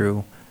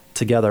Andrew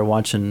together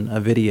watching a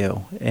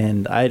video,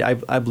 and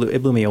it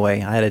blew me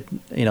away. I had to,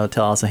 you know,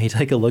 tell Allison, hey,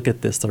 take a look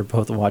at this. They're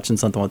both watching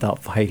something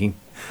without fighting.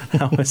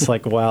 I was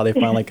like, wow, they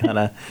finally kind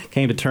of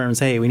came to terms.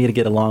 Hey, we need to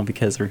get along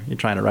because you're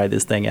trying to ride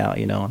this thing out,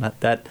 you know. And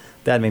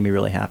that made me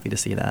really happy to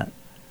see that.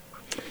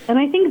 And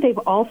I think they've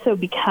also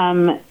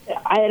become,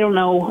 I don't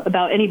know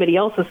about anybody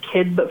else's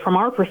kids, but from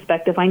our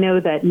perspective, I know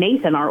that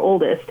Nathan, our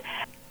oldest,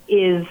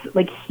 is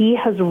like, he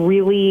has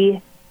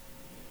really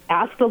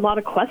asked a lot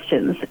of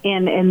questions.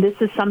 And this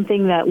is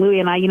something that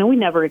Louis and I, you know, we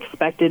never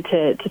expected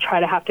to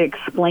try to have to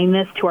explain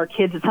this to our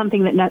kids. It's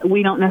something that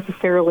we don't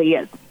necessarily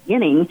at the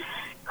beginning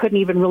couldn't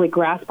even really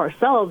grasp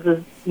ourselves,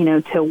 as, you know,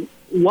 to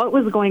what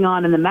was going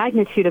on and the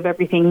magnitude of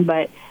everything.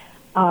 But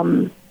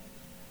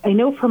I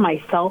know for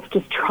myself,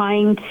 just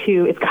trying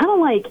to, it's kind of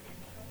like,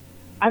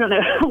 I don't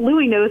know,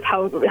 Louis knows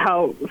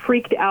how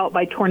freaked out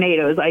by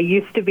tornadoes I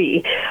used to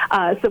be.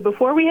 So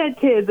before we had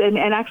kids, and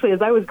actually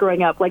as I was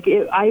growing up,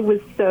 I was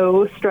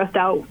so stressed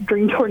out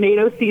during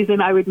tornado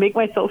season, I would make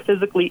myself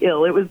physically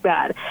ill. It was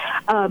bad.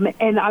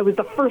 And I was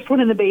the first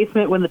one in the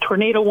basement when the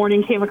tornado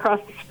warning came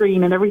across the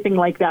screen and everything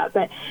like that.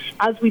 But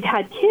as we've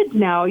had kids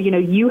now, you know,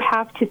 you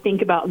have to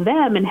think about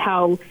them and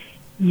how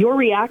your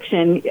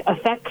reaction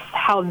affects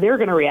how they're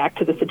going to react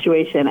to the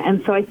situation.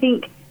 And so I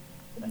think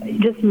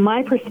just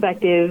my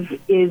perspective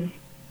is,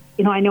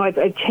 you know, I know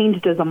I've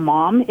changed as a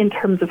mom in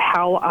terms of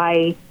how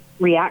I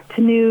react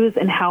to news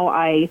and how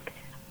I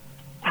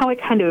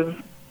kind of,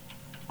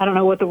 I don't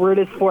know what the word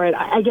is for it.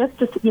 I guess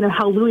just, you know,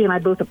 how Louis and I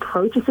both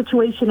approach a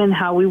situation and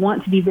how we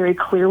want to be very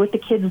clear with the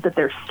kids that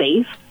they're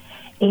safe.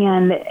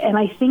 And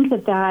I think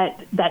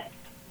that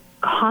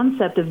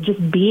concept of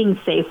just being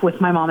safe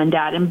with my mom and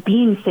dad and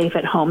being safe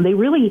at home,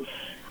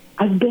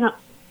 I've been,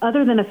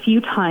 other than a few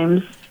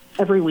times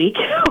every week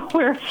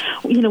where,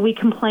 you know, we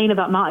complain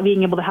about not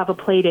being able to have a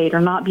play date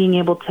or not being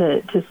able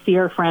to see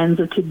our friends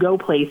or to go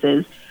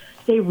places,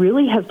 they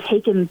really have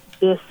taken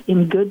this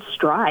in good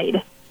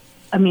stride.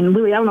 I mean,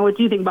 Louis, I don't know what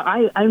you think, but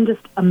I'm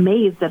just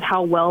amazed at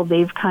how well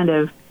they've kind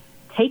of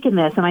taken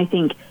this. And I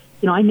think,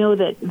 you know, I know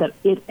that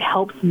it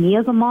helps me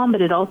as a mom,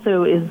 but it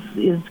also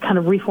is kind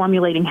of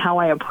reformulating how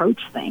I approach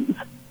things.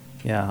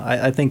 Yeah,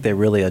 I think they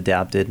really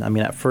adapted. I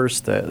mean, at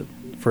first, the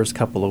first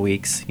couple of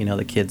weeks, you know,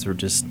 the kids were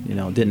just, you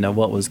know, didn't know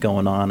what was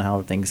going on,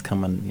 how things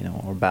coming, you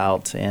know,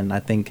 about. And I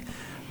think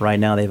right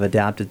now they've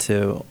adapted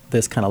to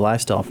this kind of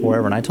lifestyle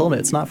forever. And I told them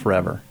it's not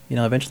forever. You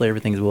know, eventually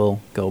everything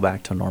will go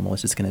back to normal.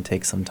 It's just going to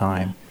take some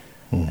time.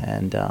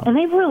 And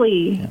they've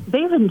really,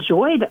 they've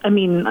enjoyed, I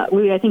mean,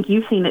 I think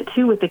you've seen it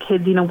too with the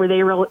kids, you know, where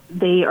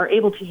they are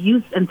able to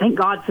use, and thank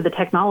God for the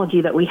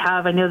technology that we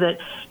have. I know that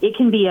it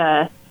can be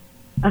a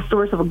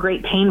source of a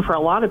great pain for a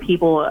lot of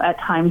people at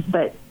times,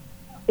 but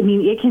I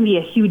mean, it can be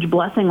a huge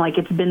blessing like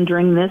it's been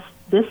during this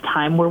this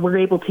time where we're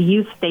able to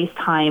use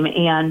FaceTime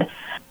and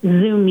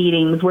Zoom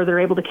meetings where they're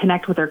able to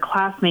connect with their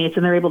classmates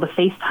and they're able to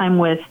FaceTime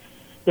with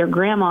their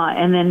grandma.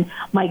 And then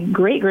my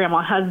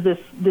great-grandma has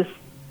this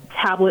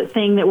tablet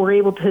thing that we're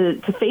able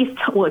to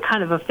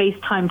kind of a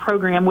FaceTime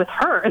program with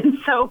her. And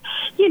so,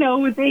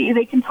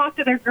 they can talk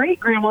to their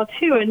great-grandma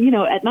too. And,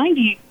 at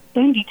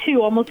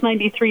 92, almost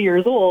 93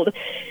 years old,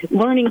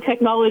 learning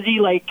technology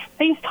like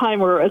FaceTime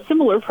or a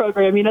similar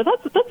program,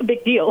 that's a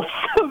big deal.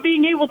 So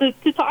being able to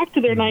talk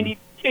to their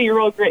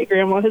 92-year-old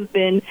great-grandma has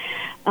been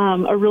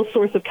a real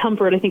source of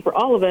comfort, I think, for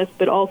all of us,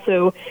 but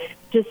also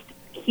just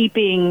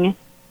keeping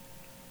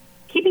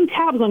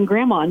tabs on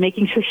grandma and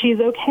making sure she's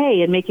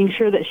okay and making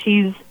sure that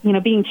she's,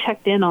 being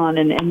checked in on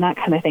and that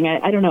kind of thing.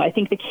 I don't know. I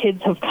think the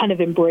kids have kind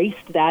of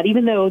embraced that.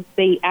 Even though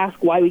they ask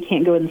why we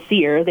can't go and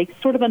see her, they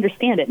sort of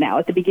understand it now.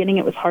 At the beginning,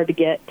 it was hard to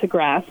get to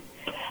grasp,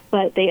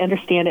 but they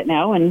understand it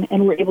now, and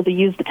we're able to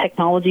use the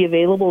technology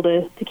available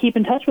to keep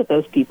in touch with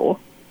those people.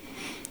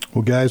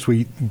 Well, guys,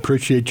 we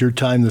appreciate your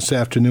time this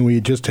afternoon. We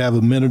just have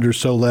a minute or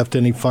so left.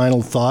 Any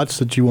final thoughts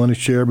that you want to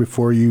share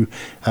before you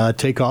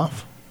take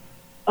off?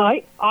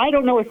 I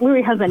don't know if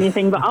Louie has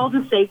anything, but I'll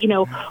just say,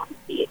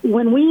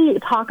 when we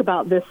talk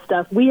about this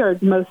stuff, we are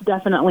most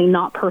definitely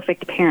not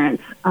perfect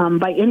parents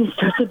by any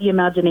stretch of the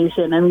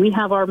imagination. And we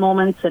have our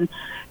moments, and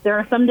there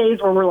are some days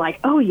where we're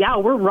like, oh, yeah,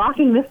 we're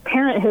rocking this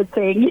parenthood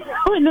thing.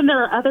 And then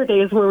there are other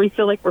days where we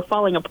feel like we're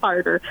falling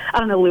apart. Or, I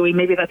don't know, Louie,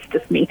 maybe that's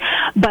just me.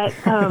 But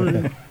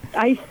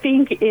I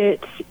think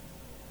it's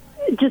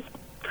just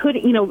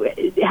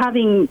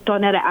having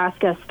Dawnetta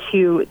ask us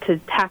to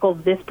tackle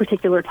this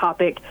particular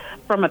topic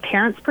from a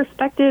parent's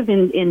perspective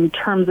in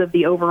terms of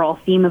the overall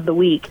theme of the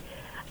week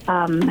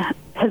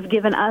has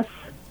given us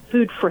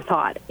food for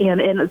thought.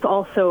 And it's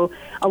also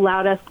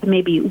allowed us to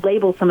maybe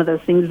label some of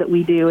those things that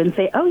we do and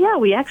say, oh, yeah,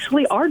 we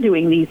actually are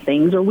doing these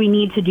things, or we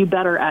need to do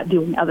better at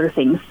doing other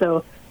things.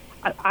 So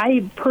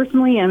I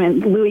personally,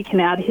 and Louie can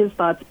add his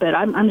thoughts, but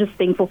I'm just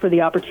thankful for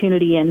the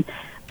opportunity and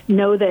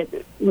know that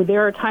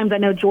there are times. I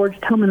know George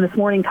Tillman this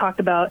morning talked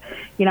about,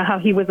 how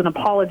he was an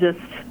apologist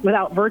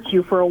without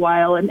virtue for a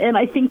while. And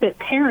I think that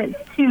parents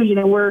too,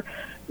 we're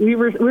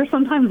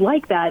sometimes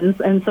like that.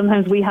 And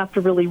sometimes we have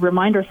to really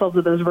remind ourselves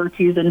of those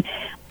virtues. And,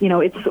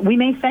 we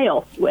may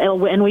fail,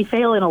 and we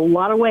fail in a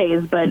lot of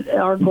ways, but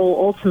our goal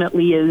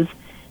ultimately is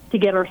to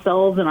get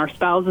ourselves and our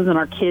spouses and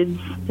our kids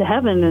to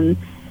heaven. And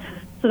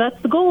so that's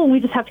the goal. And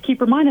we just have to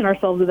keep reminding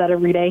ourselves of that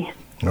every day.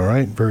 All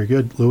right, very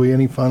good. Louie,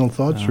 any final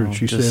thoughts, or did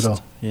she say it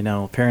all?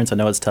 Parents, I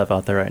know it's tough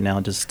out there right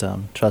now. Just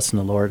trust in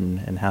the Lord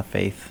and have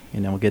faith.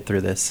 We'll get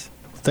through this.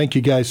 Thank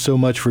you guys so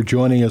much for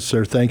joining us.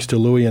 Our thanks to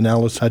Louie and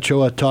Alice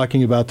Ochoa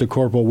talking about the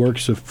corporal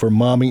works for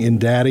Mommy and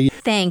Daddy.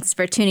 Thanks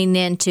for tuning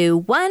in to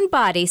One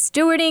Body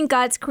Stewarding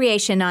God's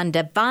Creation on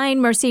Divine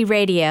Mercy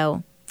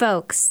Radio.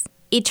 Folks,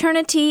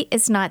 eternity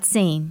is not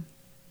seen,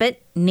 but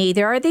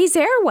neither are these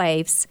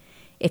airwaves.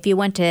 If you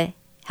want to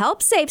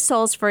help save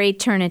souls for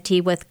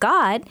eternity with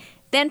God,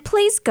 then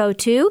please go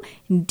to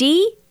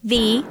dvmercy.com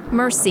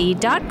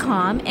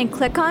and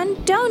click on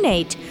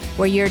Donate,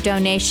 where your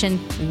donation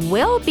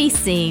will be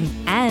seen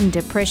and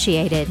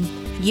appreciated.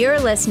 You're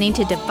listening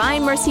to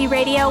Divine Mercy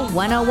Radio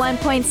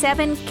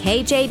 101.7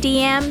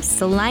 KJDM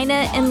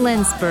Salina and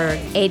Lindsborg,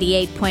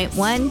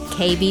 88.1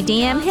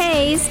 KBDM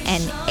Hayes,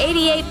 and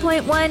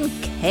 88.1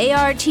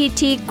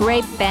 KRTT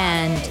Grape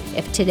Bend.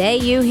 If today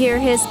you hear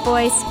His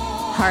voice,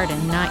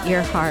 harden not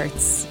your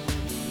hearts.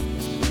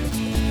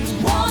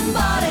 One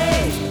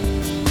body,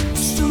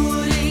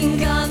 stewarding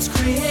God's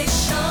creation.